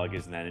dialogue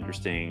isn't that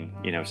interesting.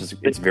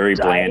 It's very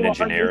bland and Dialogue is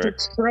generic.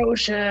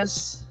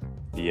 atrocious.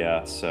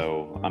 Yeah.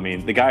 So I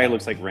mean, the guy who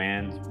looks like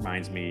Rand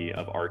reminds me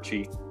of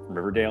Archie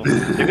from Riverdale.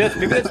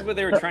 Maybe that's what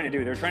they were trying to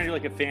do. They were trying to do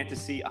like a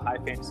high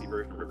fantasy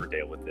version of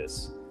Riverdale with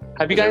this.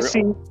 Have you guys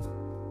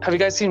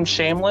seen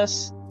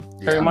Shameless?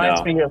 Yeah. It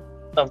reminds me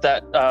of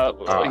that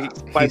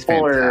He's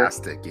bipolar.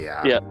 fantastic.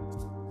 Yeah. Yeah.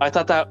 I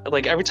thought that,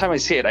 like, every time I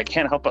see it, I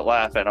can't help but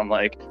laugh, and I'm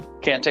like,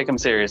 can't take him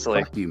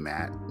seriously. Fuck you,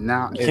 Matt.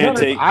 Now, Can't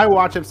I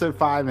watch episode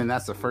 5, and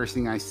that's the first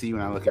thing I see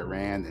when I look at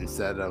Rand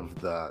instead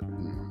of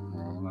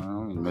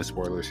no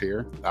spoilers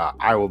here.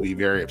 I will be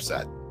very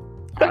upset.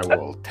 I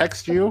will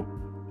text you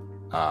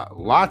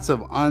lots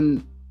of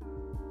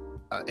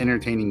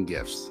entertaining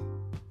gifts.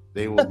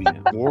 They will be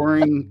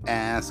boring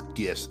ass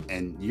gifts,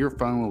 and your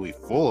phone will be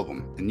full of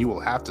them, and you will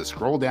have to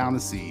scroll down to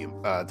see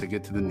to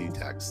get to the new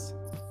text.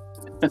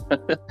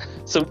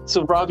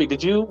 So Robbie,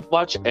 did you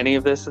watch any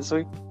of this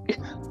week?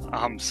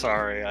 I'm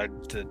sorry, I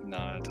did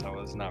not. I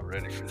was not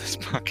ready for this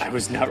podcast. I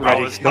was not ready.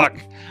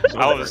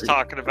 I was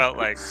talking about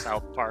like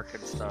South Park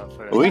and stuff.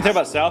 We can talk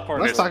about South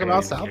Park. Let's talk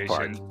about South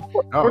Park.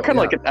 We're kind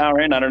of like an hour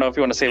in. I don't know if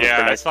you want to save it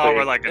for next I saw week.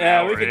 we're like an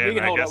hour we in.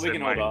 can hold off. We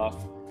can hold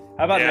off.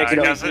 How about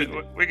next week?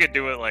 We could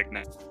do it like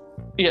next.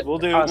 Yeah, We'll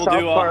do South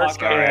Park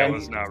Hawkeye. I and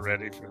was not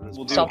ready for this.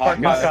 We'll do South Park,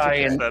 Hawkeye,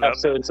 and Set up.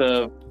 episodes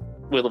of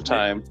Wheel of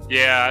Time.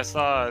 Yeah, I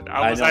saw it.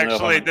 I was don't know if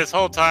actually I'm- this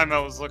whole time I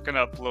was looking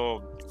up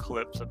little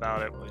clips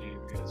about it. When you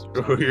guys were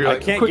talking. You're I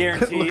like, can't quick,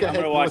 guarantee look I'm ahead,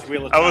 going to watch look.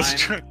 Wheel of I Time. was I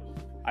still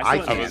I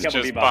haven't can't. seen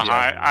Cowboy just Bebop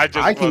behind. yet. I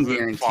just I can wasn't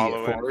guarantee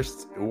following. it,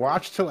 Forrest.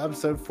 Watch till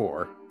episode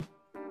 4,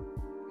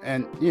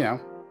 and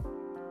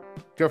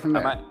go from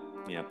there.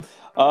 Yeah.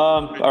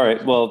 All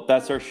right. Well,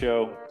 that's our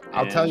show.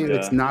 I'll tell you, and,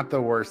 it's not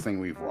the worst thing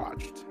we've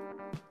watched.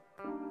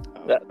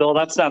 Though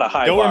that's not a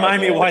high. Don't bar,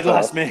 remind me of though. Why the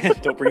Last Man.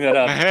 Don't bring that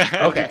up.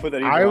 Okay, Put that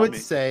even I on would me.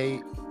 say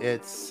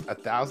it's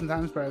 1,000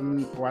 times better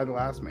than Why the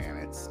Last Man.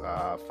 It's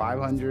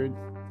 500.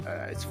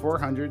 It's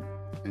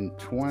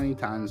 420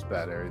 times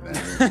better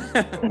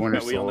than Winter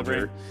Are we on the Soldier.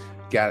 brink?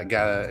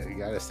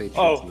 Gotta stay true.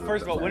 Oh, to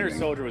first of all, the Winter branding.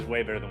 Soldier was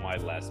way better than Why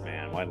the Last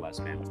Man. Why the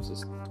Last Man was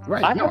just.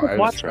 Right. I no, haven't it was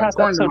watched past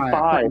according to episode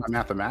according 5. to my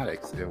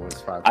mathematics, it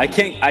was 5. I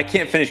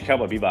can't finish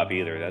Cowboy Bebop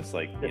either. That's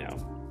like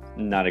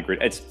not a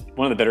great. It's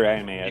one of the better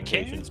anime You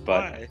adaptations, can't.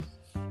 but Why?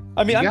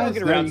 I mean, You I'm guys not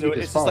getting know around you to could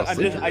it. just It's fall just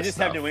asleep to I this just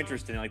have stuff. no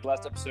interest in it. Like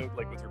last episode,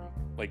 like with her,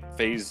 like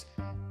Faye's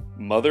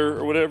mother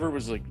or whatever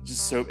was like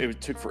just so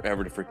it took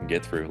forever to freaking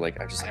get through.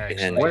 Like I just like,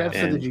 Actually, What I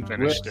episode did you? What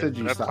finished episode it. did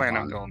you I stop plan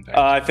on on? going back.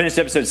 I finished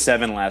episode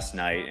 7 last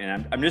night,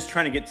 and I'm just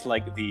trying to get to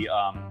like the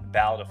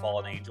Ballad of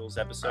Fallen Angels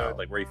episode,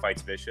 like where he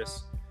fights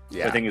Vicious.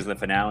 Yeah. I think is the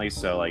finale.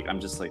 So like I'm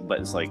just like, but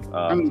it's like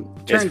I mean,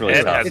 it's really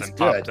it tough. it's hasn't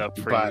popped good, up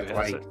for but you,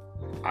 has like, it?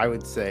 I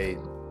would say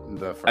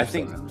the first. I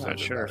think- 7 episodes Not are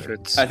sure if better.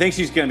 it's. I think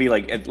she's gonna be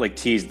like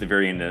teased at the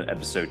very end of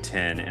episode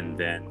 10, and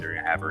then they're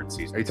gonna have her in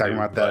season. Are you talking 2,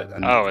 about that?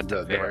 but- Oh, at the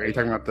Are you very-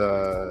 talking about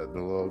the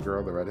little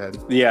girl, the redhead?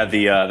 Yeah,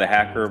 the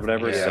hacker or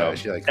whatever. Yeah, so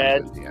she like Ed-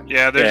 comes at the end.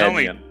 Yeah, there's Yeah,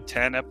 only yeah.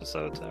 10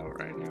 episodes out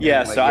right now. yeah,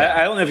 like, so yeah.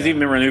 I don't know if it's even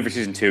been renewed for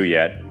season 2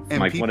 yet. And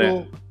like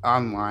people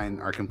online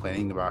are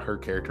complaining about her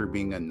character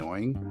being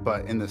annoying,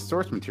 but in the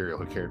source material,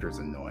 her character is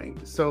annoying.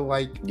 So,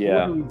 like, Yeah.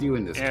 what do we do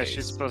in this Yeah, case?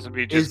 she's supposed to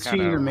be Is just she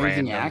kind an of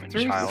amazing random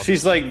actress? and childish.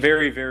 she's like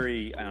very,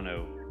 very, I don't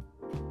know,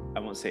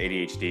 I won't say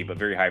ADHD, but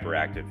very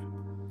hyperactive.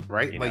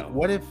 right? you Like, know.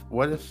 what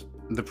if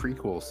the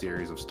prequel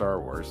series of Star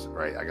Wars,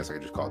 right? I guess I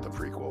could just call it the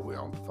prequel. We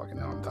all fucking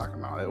know what I'm talking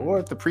about. Or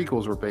if the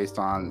prequels were based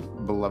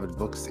on beloved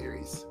book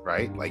series,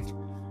 right? Like,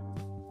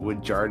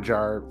 would Jar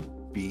Jar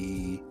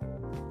be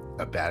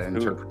a bad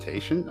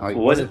interpretation? Like,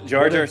 Was what it if-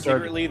 Jar what Jar if Jar-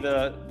 secretly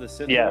the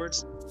Sith Yeah. Lord?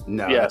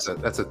 No, Yes.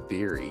 that's a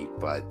theory,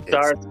 but it's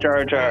Darth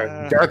Jar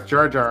Jar. Darth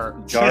Jar Jar.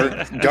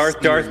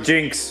 Darth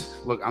Jinx.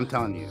 Look, I'm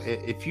telling you,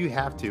 if you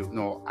have to,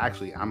 no,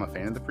 actually, I'm a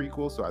fan of the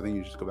prequels, so I think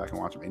you should go back and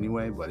watch them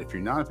anyway. But if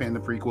you're not a fan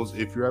of the prequels,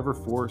 if you're ever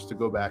forced to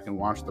go back and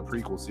watch the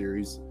prequel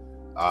series,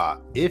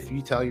 if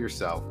you tell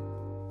yourself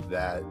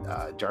that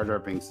Jar Jar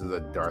Binks is a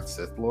Darth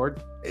Sith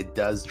Lord, it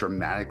does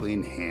dramatically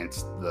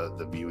enhance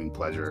the viewing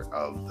pleasure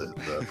of the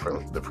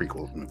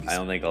prequel movies. I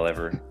don't think I'll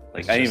ever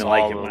like. It's I didn't just even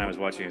like all it when I was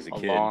watching as a a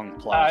kid. long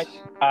plot.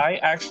 I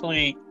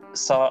actually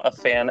saw a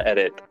fan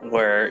edit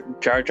where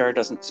Jar Jar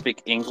doesn't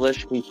speak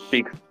English; he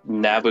speaks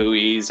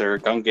Nabooese or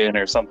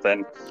Gungan or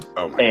something.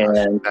 Oh my gosh,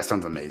 And that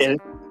sounds amazing.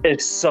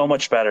 it's so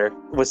much better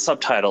with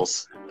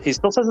subtitles. He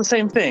still says the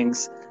same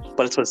things,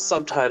 but it's with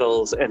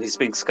subtitles, and he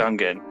speaks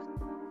Gungan.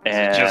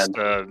 And It's just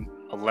a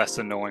less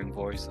annoying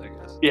voice, I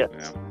guess. yeah,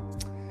 Yeah.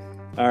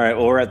 All right.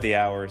 Well, we're at the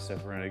hour, so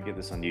if we're gonna get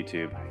this on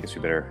YouTube, I guess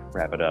we better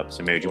wrap it up.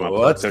 So maybe you want to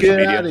plug Let's social get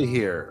media? out of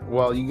here.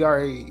 Well, you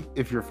already,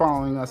 if you're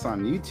following us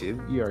on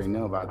YouTube, you already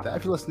know about that.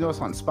 If you listen to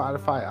us on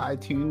Spotify,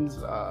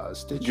 iTunes,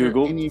 Stitcher,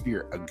 Google. any of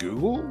your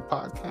Google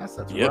podcasts,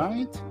 that's Yep.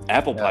 right.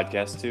 Apple Yeah.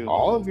 Podcasts too.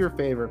 All of your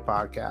favorite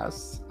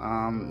podcasts.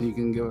 You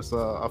can give us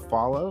a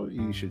follow.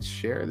 You should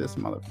share this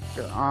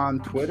motherfucker on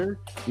Twitter.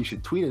 You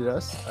should tweet at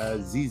us,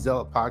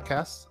 ZZealot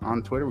Podcast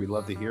on Twitter. We'd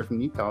love to hear from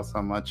you. Tell us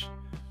how much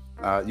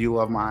you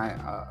love my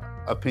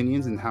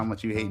opinions and how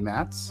much you hate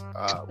Matt's.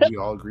 We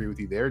all agree with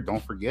you there.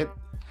 Don't forget,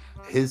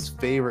 his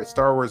favorite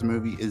Star Wars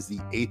movie is the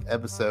 8th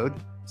episode.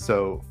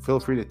 So feel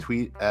free to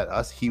tweet at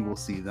us. He will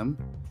see them,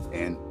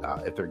 and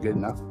if they're good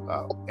enough,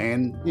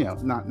 and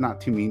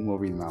not too mean, we'll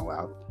read them out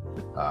loud.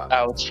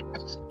 Ouch.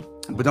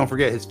 But don't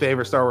forget, his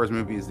favorite Star Wars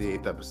movie is the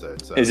 8th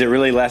episode. So. Is it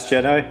really Last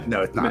Jedi?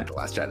 No, it's not The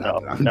Last Jedi. No,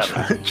 I'm no.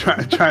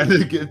 trying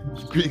to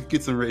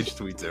get some rage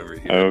tweets over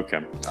here.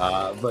 Okay.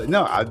 But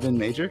no, I've been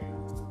Major.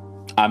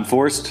 I'm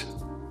Forrest.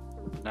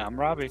 Now I'm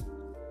Robbie.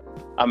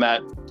 I'm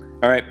at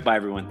All right. Bye,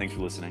 everyone. Thanks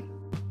for listening.